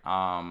player.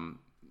 Right.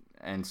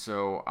 And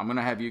so I'm going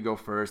to have you go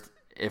first.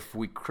 If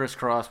we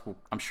crisscross,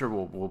 I'm sure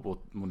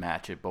we'll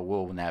match it, but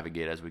we'll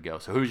navigate as we go.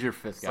 So who's your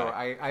 5th guy?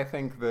 So I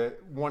think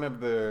that one of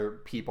the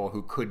people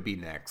who could be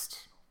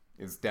next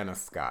is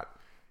Dennis Scott.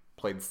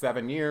 Played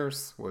 7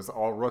 years, was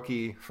all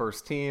rookie,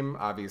 first team,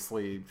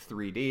 obviously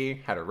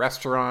 3D, had a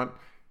restaurant,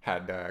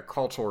 had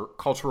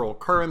cultural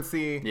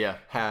currency,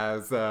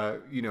 has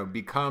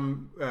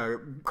come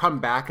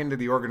back into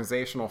the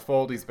organizational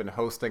fold. He's been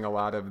hosting a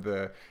lot of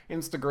the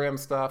Instagram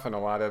stuff and a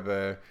lot of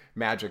the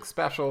Magic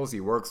specials. He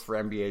works for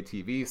NBA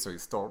TV, so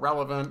he's still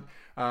relevant.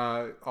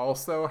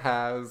 Also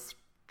has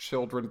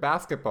children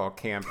basketball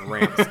camp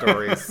rant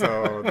stories,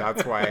 so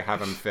that's why I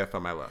have him 5th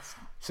on my list.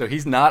 So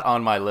he's not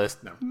on my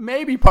list. No.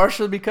 Maybe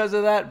partially because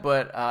of that,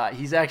 but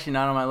he's actually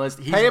not on my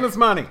list. Pay him his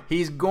money.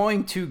 He's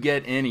going to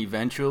get in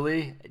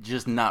eventually,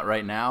 just not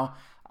right now.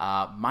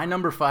 My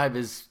number 5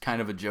 is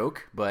kind of a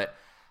joke, but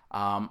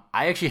I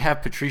actually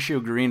have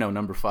Patricio Guarino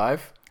number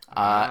 5,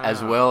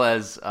 as well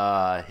as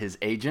his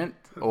agent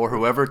or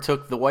whoever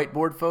took the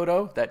whiteboard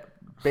photo that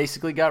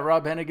basically got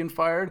Rob Hennigan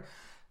fired.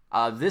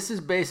 This is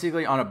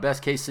basically on a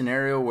best case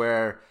scenario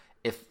where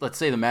if, let's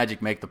say, the Magic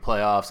make the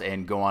playoffs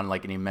and go on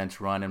like an immense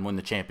run and win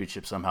the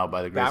championship somehow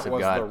by the grace of God.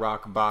 That was the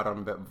rock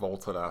bottom that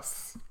vaulted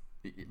us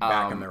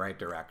back in the right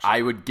direction.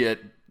 I would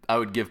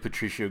give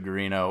Patricio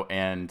Guarino,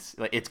 and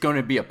it's going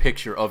to be a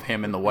picture of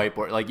him in the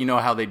whiteboard. Like, you know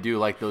how they do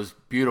like those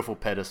beautiful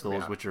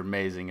pedestals, which are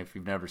amazing if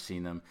you've never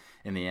seen them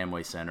in the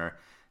Amway Center.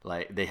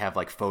 Like, they have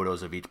like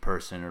photos of each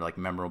person or like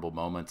memorable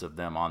moments of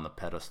them on the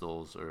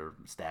pedestals or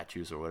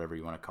statues or whatever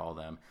you want to call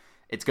them.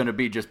 It's going to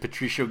be just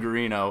Patricio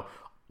Guarino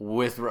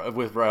with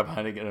Rob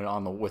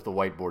Hennigan with the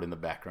whiteboard in the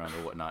background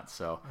or whatnot.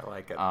 So I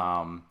like it.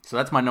 So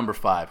that's my number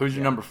 5. Who's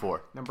your number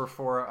 4? Number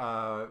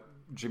 4,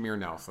 Jameer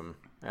Nelson.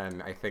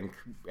 And I think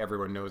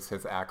everyone knows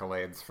his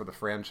accolades for the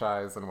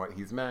franchise and what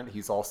he's meant.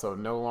 He's also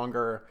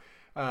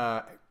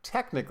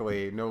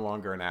technically no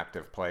longer an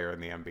active player in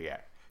the NBA.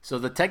 So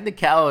the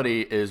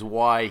technicality is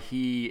why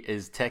he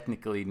is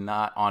technically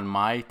not on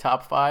my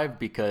top 5,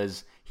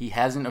 because he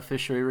hasn't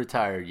officially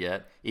retired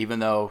yet, even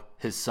though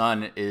his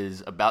son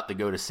is about to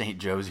go to St.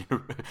 Joe's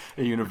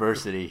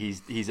University.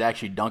 He's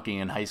actually dunking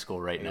in high school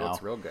now. He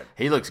looks real good.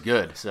 He looks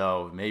good.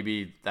 So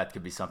maybe that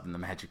could be something the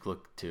Magic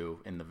look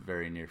to in the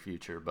very near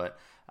future. But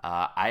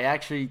I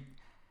actually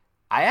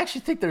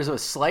think there's a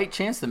slight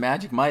chance the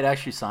Magic might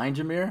actually sign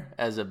Jameer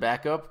as a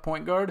backup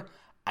point guard.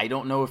 I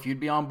don't know if you'd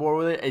be on board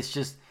with it. It's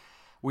just,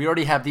 we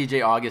already have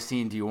DJ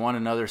Augustine. Do you want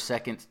another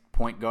second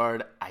point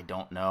guard? I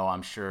don't know.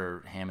 I'm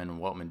sure Hammond and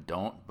Weltman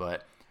don't,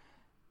 but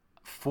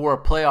for a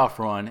playoff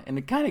run and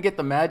to kind of get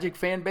the Magic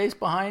fan base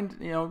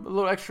behind, a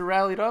little extra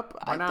rallied up,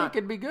 I think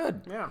it'd be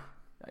good. Yeah.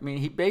 I mean,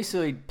 he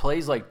basically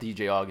plays like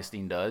DJ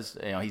Augustine does.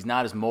 He's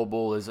not as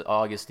mobile as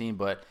Augustine,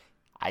 but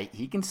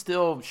he can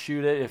still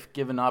shoot it if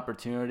given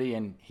opportunity,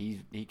 and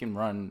he can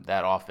run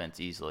that offense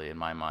easily in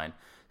my mind.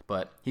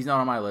 But he's not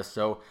on my list.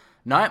 So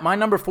my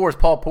number 4 is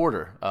Paul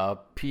Porter,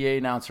 PA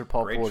announcer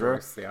Paul Great Porter.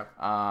 choice,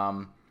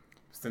 yeah.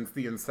 Since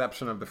the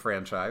inception of the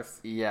franchise.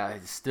 Yeah,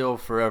 he's still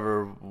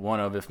forever one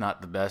of, if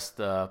not the best,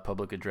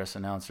 public address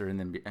announcer in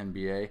the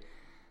NBA.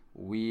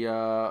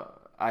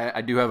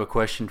 I do have a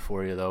question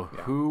for you though.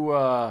 Yeah.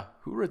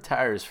 Who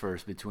retires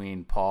first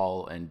between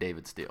Paul and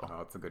David Steele? Oh,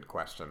 that's a good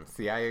question.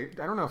 See, I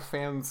don't know if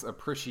fans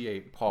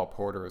appreciate Paul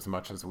Porter as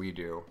much as we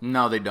do.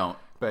 No, they don't.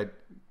 But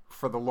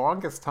for the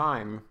longest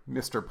time,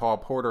 Mr. Paul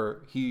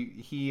Porter,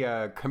 he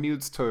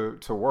commutes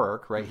to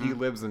work, right? Mm-hmm. He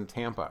lives in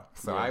Tampa.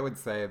 So I would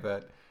say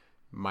that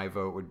my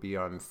vote would be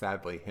on,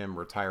 sadly, him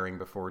retiring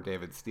before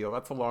David Steele.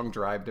 That's a long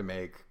drive to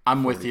make.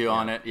 I'm with you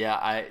on it.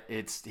 Yeah,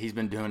 he's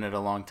been doing it a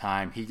long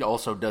time. He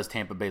also does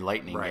Tampa Bay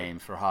Lightning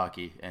games for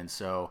hockey, and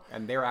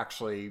they're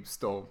actually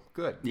still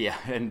good. Yeah,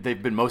 and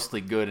they've been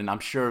mostly good, and I'm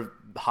sure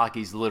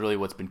hockey's literally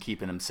what's been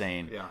keeping him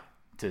sane. Yeah.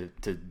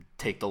 To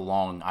take the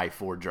long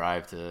I-4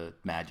 drive to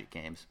Magic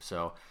games.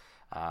 So,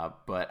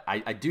 but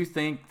I do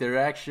think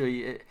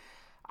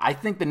I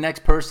think the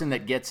next person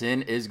that gets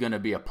in is going to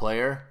be a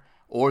player.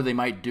 Or they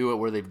might do it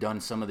where they've done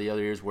some of the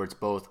other years where it's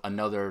both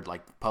another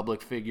like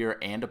public figure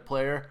and a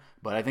player.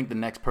 But I think the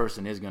next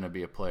person is going to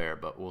be a player,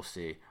 but we'll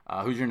see.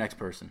 Who's your next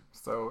person?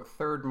 So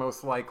third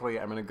most likely,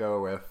 I'm going to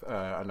go with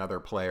another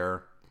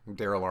player,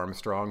 Darrell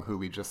Armstrong, who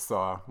we just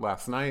saw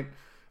last night.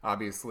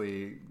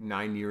 Obviously,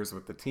 9 years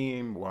with the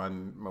team,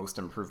 won Most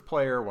Improved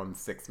Player, won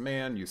Sixth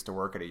Man, used to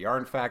work at a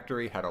yarn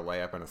factory, had a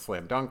layup in a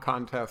slam dunk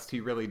contest. He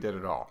really did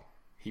it all.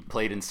 He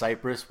played in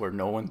Cyprus, where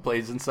no one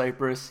plays in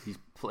Cyprus. He's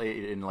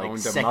played in like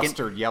owned a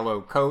mustard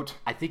yellow coat.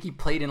 I think he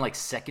played in like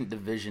second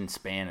division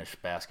Spanish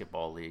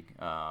basketball league,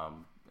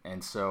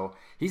 and so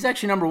he's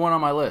actually number 1 on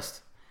my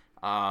list.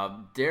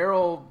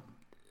 Darrell,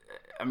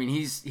 I mean,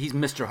 he's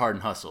Mr. Hard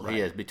and Hustle. Right.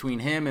 He is. Between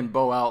him and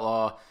Bo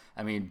Outlaw,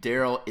 I mean,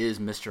 Darrell is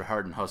Mr.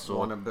 Hard and Hustle.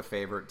 One of the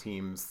favorite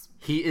teams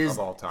of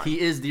all time.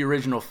 He is the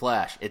original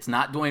Flash. It's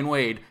not Dwayne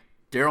Wade.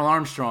 Darrell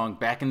Armstrong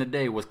back in the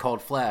day was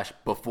called Flash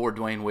before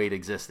Dwayne Wade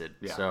existed.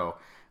 Yeah. So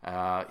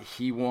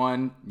he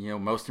won,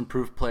 Most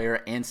Improved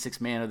Player and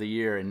Sixth Man of the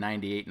Year in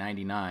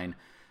 98-99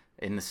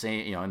 in the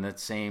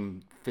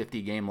same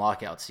 50-game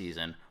lockout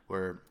season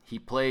where he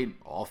played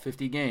all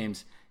 50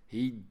 games.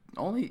 He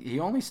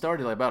only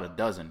started like about a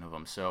dozen of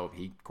them, so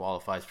he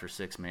qualifies for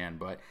Sixth Man.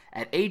 But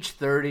at age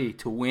 30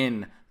 to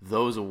win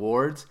those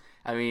awards,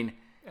 I mean.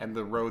 And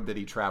the road that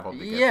he traveled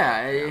to get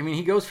there. I mean,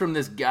 he goes from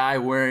this guy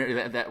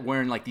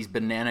wearing like these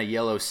banana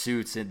yellow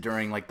suits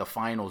during like the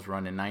finals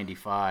run in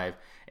 '95,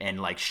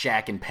 and like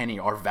Shaq and Penny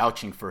are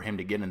vouching for him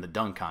to get in the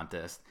dunk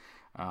contest.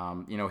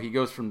 He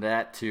goes from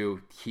that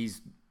to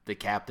he's the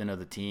captain of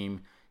the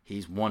team.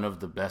 He's one of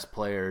the best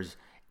players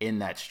in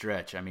that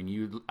stretch. I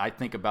mean, I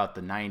think about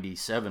the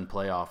 '97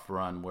 playoff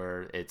run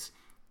where it's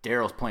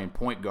Darrell's playing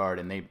point guard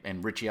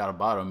and Richie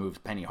Adubato moves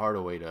Penny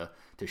Hardaway to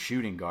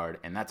shooting guard,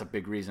 and that's a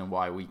big reason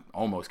why we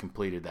almost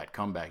completed that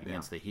comeback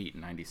against the Heat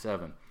in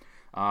 '97.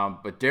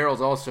 But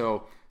Darrell's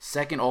also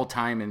second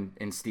all-time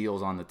in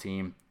steals on the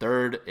team,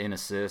 third in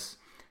assists,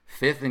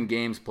 fifth in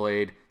games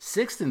played,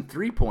 sixth in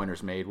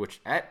three-pointers made,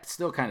 which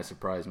still kind of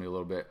surprised me a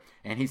little bit,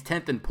 and he's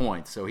 10th in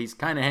points, so he's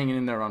kind of hanging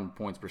in there on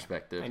points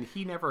perspective. And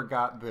he never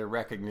got the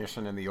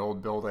recognition in the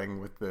old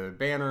building with the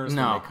banners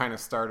when they kind of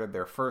started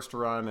their first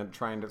run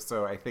and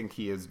so I think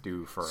he is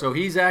due for So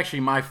he's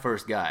actually my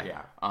first guy.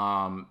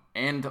 Yeah.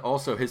 And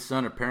also his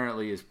son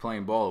apparently is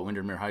playing ball at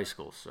Windermere High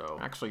School. So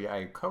actually,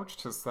 I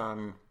coached his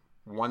son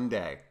one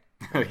day.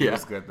 He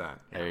was good then.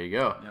 There you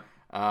go.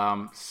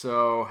 Yep.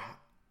 So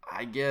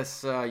I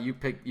guess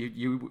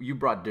you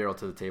brought Darrell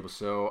to the table,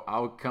 so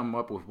I'll come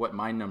up with what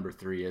my number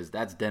 3 is.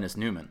 That's Dennis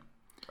Newman.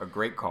 A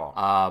great call.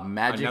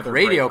 Magic Another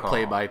radio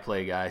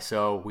play-by-play guy.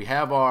 So we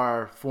have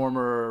our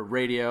former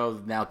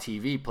radio, now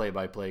TV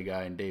play-by-play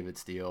guy in David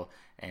Steele,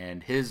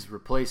 and his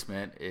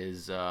replacement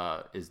is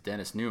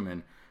Dennis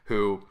Newman,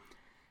 who,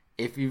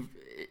 if you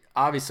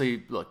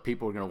obviously look,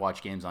 people are going to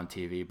watch games on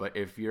TV, but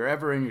if you're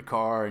ever in your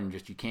car and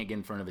you can't get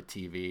in front of a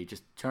TV,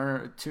 just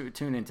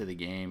tune into the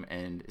game,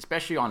 and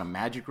especially on a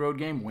Magic road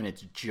game when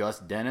it's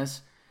just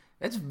Dennis.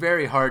 It's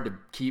very hard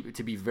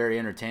to be very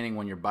entertaining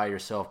when you're by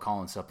yourself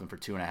calling something for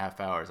 2.5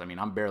 hours. I mean,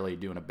 I'm barely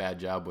doing a bad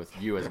job with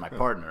you as my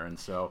partner, and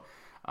so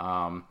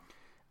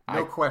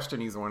no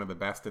question he's one of the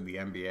best in the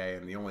NBA.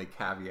 And the only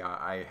caveat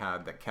I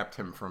had that kept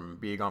him from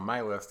being on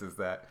my list is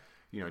that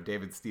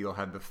David Steele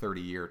had the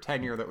 30-year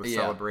tenure that was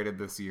celebrated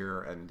this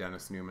year, and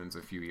Dennis Newman's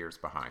a few years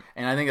behind.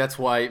 And I think that's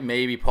why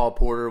maybe Paul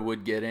Porter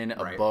would get in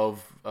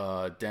above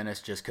Dennis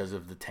just because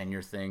of the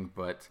tenure thing,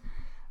 but.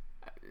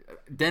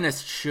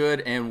 Dennis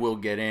should and will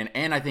get in,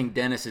 and I think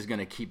Dennis is going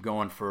to keep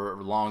going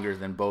for longer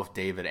than both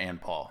David and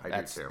Paul.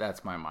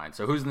 That's my mind.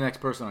 So who's the next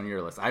person on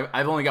your list?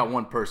 I've only got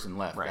one person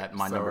left. Right. At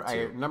my number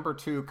two. Number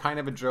two, kind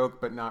of a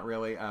joke, but not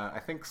really.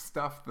 I think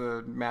Stuff,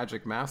 the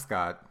Magic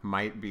mascot,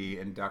 might be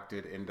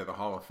inducted into the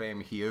Hall of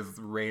Fame. He is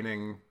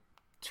reigning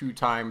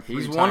two-time,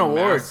 He's three-time won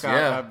awards,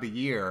 mascot of the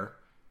year.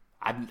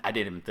 I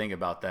didn't even think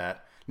about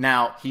that.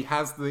 Now he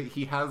has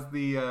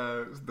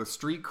the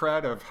street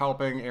cred of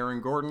helping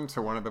Aaron Gordon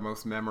to one of the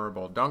most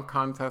memorable dunk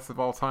contests of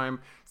all time.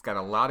 He's got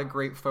a lot of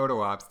great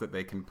photo ops that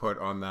they can put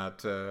on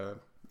that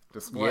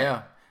display.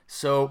 Yeah.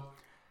 So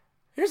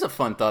here's a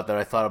fun thought that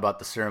I thought about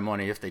the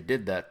ceremony. If they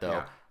did that,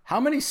 though, how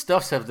many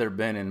stuffs have there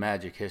been in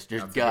Magic history?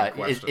 That's a good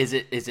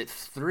question. Is it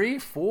 3,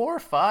 4,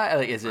 5?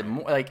 Like, is it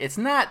more, like it's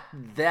not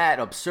that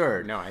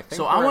absurd? No, I think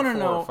so. we're I want at to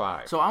 4 know. or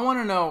 5. So I want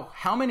to know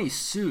how many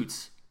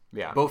suits.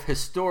 Yeah. Both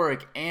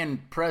historic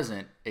and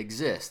present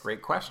exist.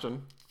 Great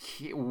question.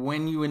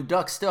 When you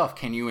induct stuff,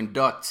 can you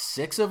induct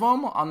 6 of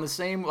them on the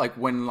same? Like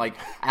when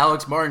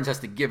Alex Martins has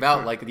to give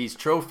out like these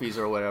trophies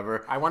or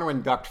whatever. I want to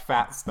induct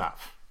fat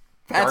stuff.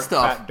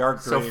 Dark green.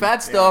 So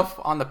fat stuff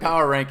on the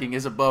power ranking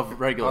is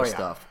above regular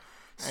stuff.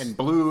 And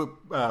blue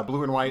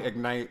and white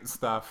Ignite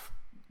stuff,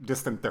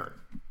 distant third.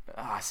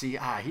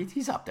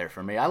 He's up there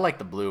for me. I like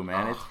the blue,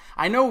 man.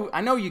 I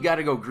know you got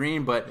to go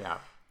green, but. Yeah.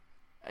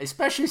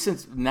 Especially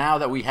since now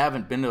that we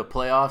haven't been to the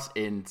playoffs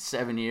in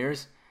 7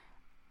 years,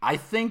 I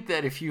think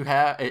that if you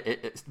have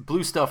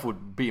blue stuff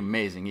would be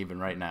amazing even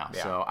right now.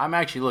 Yeah. So I'm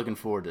actually looking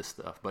forward to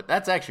stuff. But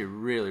that's actually a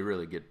really,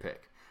 really good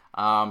pick.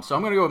 So I'm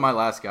going to go with my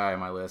last guy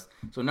on my list.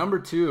 So number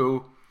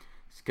 2,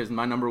 because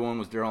my number 1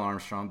 was Darrell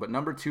Armstrong, but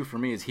number 2 for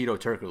me is Hedo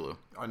Turkoglu.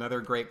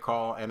 Another great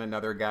call, and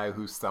another guy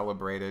who's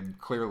celebrated,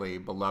 clearly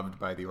beloved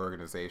by the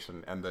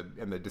organization and the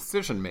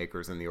decision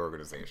makers in the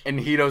organization. And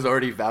Hedo's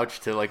already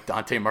vouched to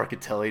Dante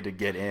Marchitelli to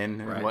get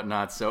in and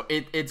whatnot, so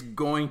it's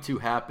going to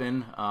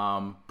happen.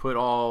 Put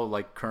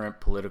all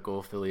current political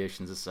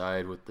affiliations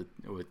aside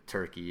with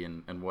Turkey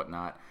and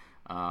whatnot.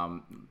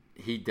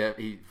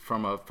 He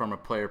from a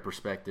player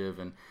perspective,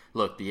 and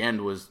look, the end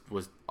was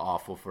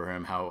awful for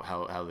him.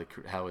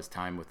 How his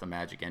time with the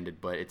Magic ended,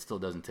 but it still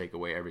doesn't take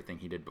away everything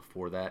he did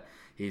before that.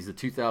 He's the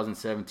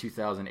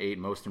 2007-2008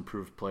 Most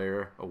Improved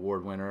Player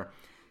award winner.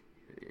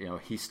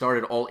 He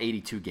started all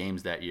 82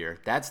 games that year.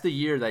 That's the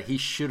year that he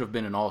should have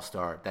been an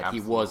All-Star, that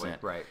Absolutely, he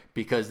wasn't. right.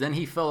 Because then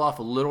he fell off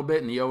a little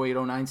bit in the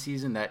 08-09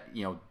 season that,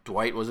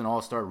 Dwight was an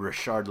All-Star,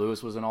 Rashard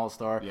Lewis was an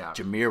All-Star,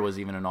 Jameer was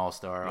even an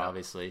All-Star,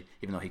 obviously,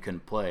 even though he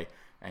couldn't play,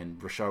 and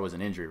Rashard was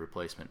an injury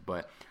replacement.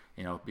 But,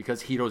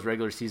 because Hedo's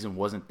regular season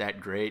wasn't that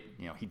great,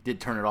 he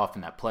did turn it off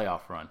in that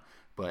playoff run.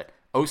 But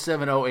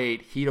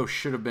 07-08, Hedo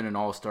should have been an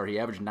All-Star. He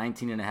averaged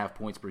 19.5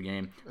 points per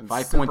game,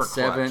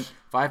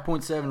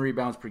 5.7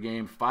 rebounds per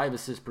game, 5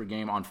 assists per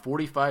game on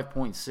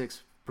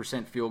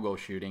 45.6% field goal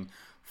shooting,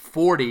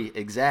 40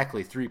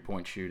 exactly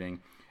 3-point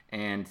shooting,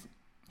 and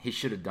he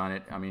should have done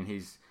it. I mean,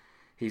 he's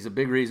a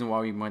big reason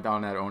why we went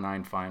down that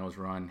 09 finals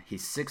run.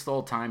 He's 6th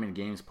all-time in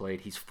games played.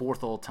 He's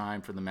 4th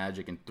all-time for the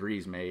Magic in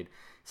threes made,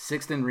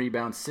 6th in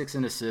rebounds, 6th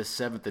in assists,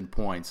 7th in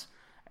points,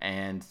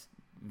 and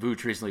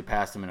Vooch recently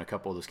passed him in a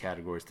couple of those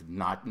categories to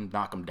knock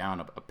him down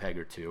a peg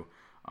or two.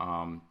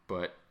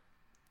 But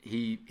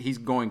he's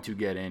going to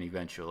get in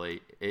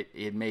eventually.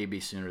 It may be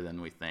sooner than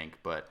we think,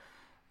 but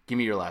give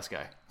me your last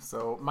guy.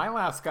 So my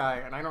last guy,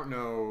 and I don't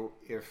know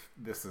if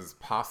this is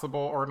possible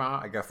or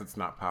not. I guess it's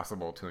not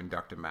possible to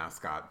induct a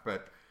mascot,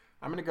 but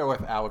I'm going to go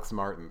with Alex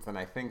Martins, and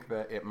I think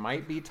that it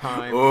might be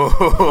time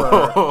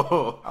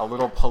for a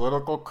little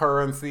political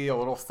currency, a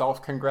little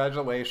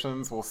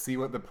self-congratulations. We'll see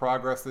what the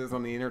progress is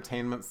on the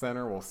entertainment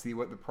center. We'll see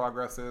what the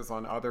progress is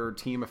on other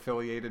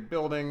team-affiliated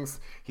buildings.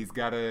 He's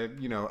got to,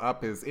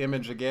 up his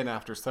image again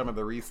after some of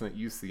the recent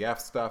UCF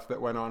stuff that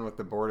went on with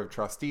the Board of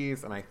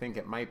Trustees, and I think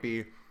it might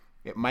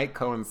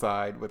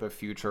coincide with a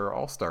future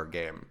All-Star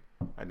Game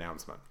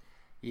announcement.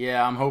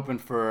 Yeah, I'm hoping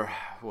for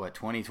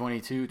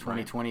 2022,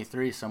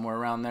 2023, somewhere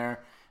around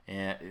there.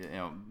 And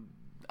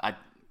I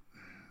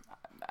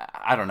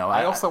don't know.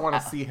 I also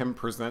want to see him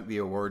present the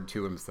award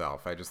to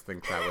himself. I just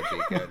think that would be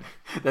good.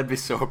 That'd be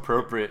so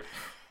appropriate.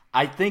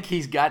 I think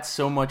he's got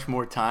so much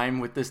more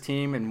time with this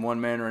team in one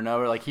manner or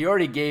another. He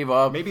already gave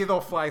up. Maybe they'll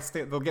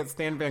get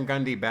Stan Van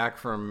Gundy back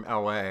from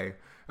LA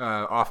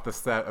off the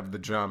set of The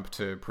Jump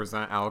to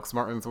present Alex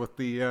Martins with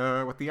the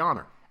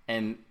honor.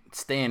 And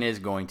Stan is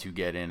going to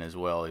get in as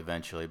well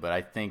eventually, but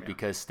I think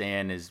because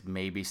Stan is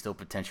maybe still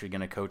potentially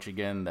going to coach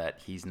again, that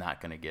he's not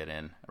going to get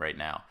in right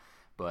now.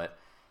 But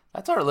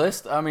that's our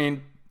list. I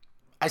mean,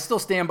 I still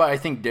stand by. I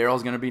think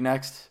Darrell's going to be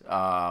next.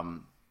 A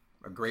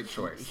great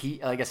choice.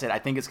 He, like I said, I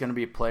think it's going to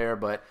be a player,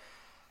 but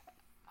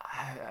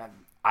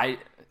I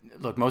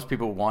look. Most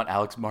people want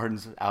Alex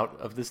Martins out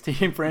of this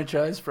team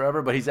franchise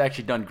forever, but he's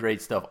actually done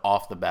great stuff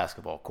off the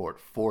basketball court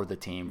for the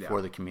team,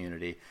 for the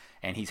community.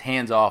 And he's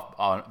hands-off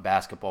on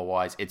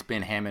basketball-wise. It's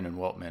been Hammond and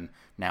Weltman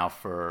now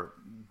for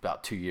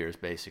about 2 years,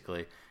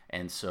 basically.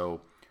 And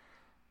so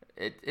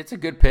it's a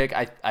good pick.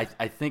 I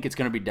think it's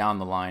going to be down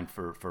the line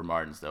for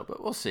Martins, though.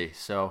 But we'll see.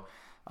 So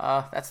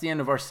that's the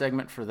end of our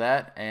segment for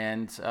that,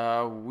 and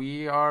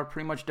we are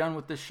pretty much done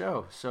with this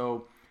show.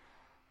 So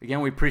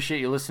again, we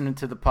appreciate you listening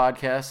to the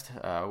podcast.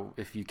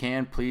 If you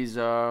can, please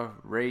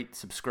rate,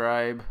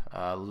 subscribe,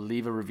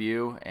 leave a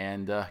review,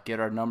 and get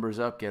our numbers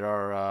up, get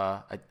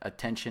our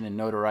attention and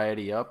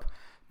notoriety up.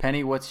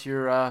 Penny, what's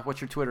your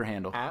Twitter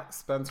handle? At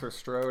Spencer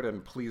Strode,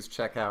 and please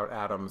check out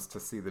Adams to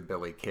see the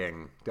Billy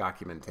King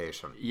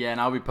documentation. Yeah,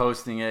 and I'll be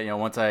posting it.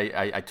 Once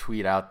I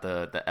tweet out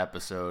the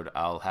episode,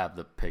 I'll have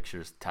the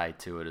pictures tied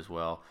to it as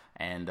well.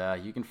 And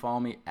you can follow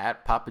me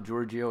at Papa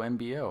Giorgio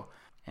MBO.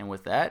 And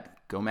with that,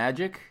 go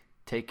Magic,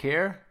 take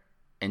care,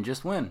 and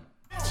just win.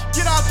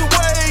 Get out the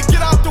way.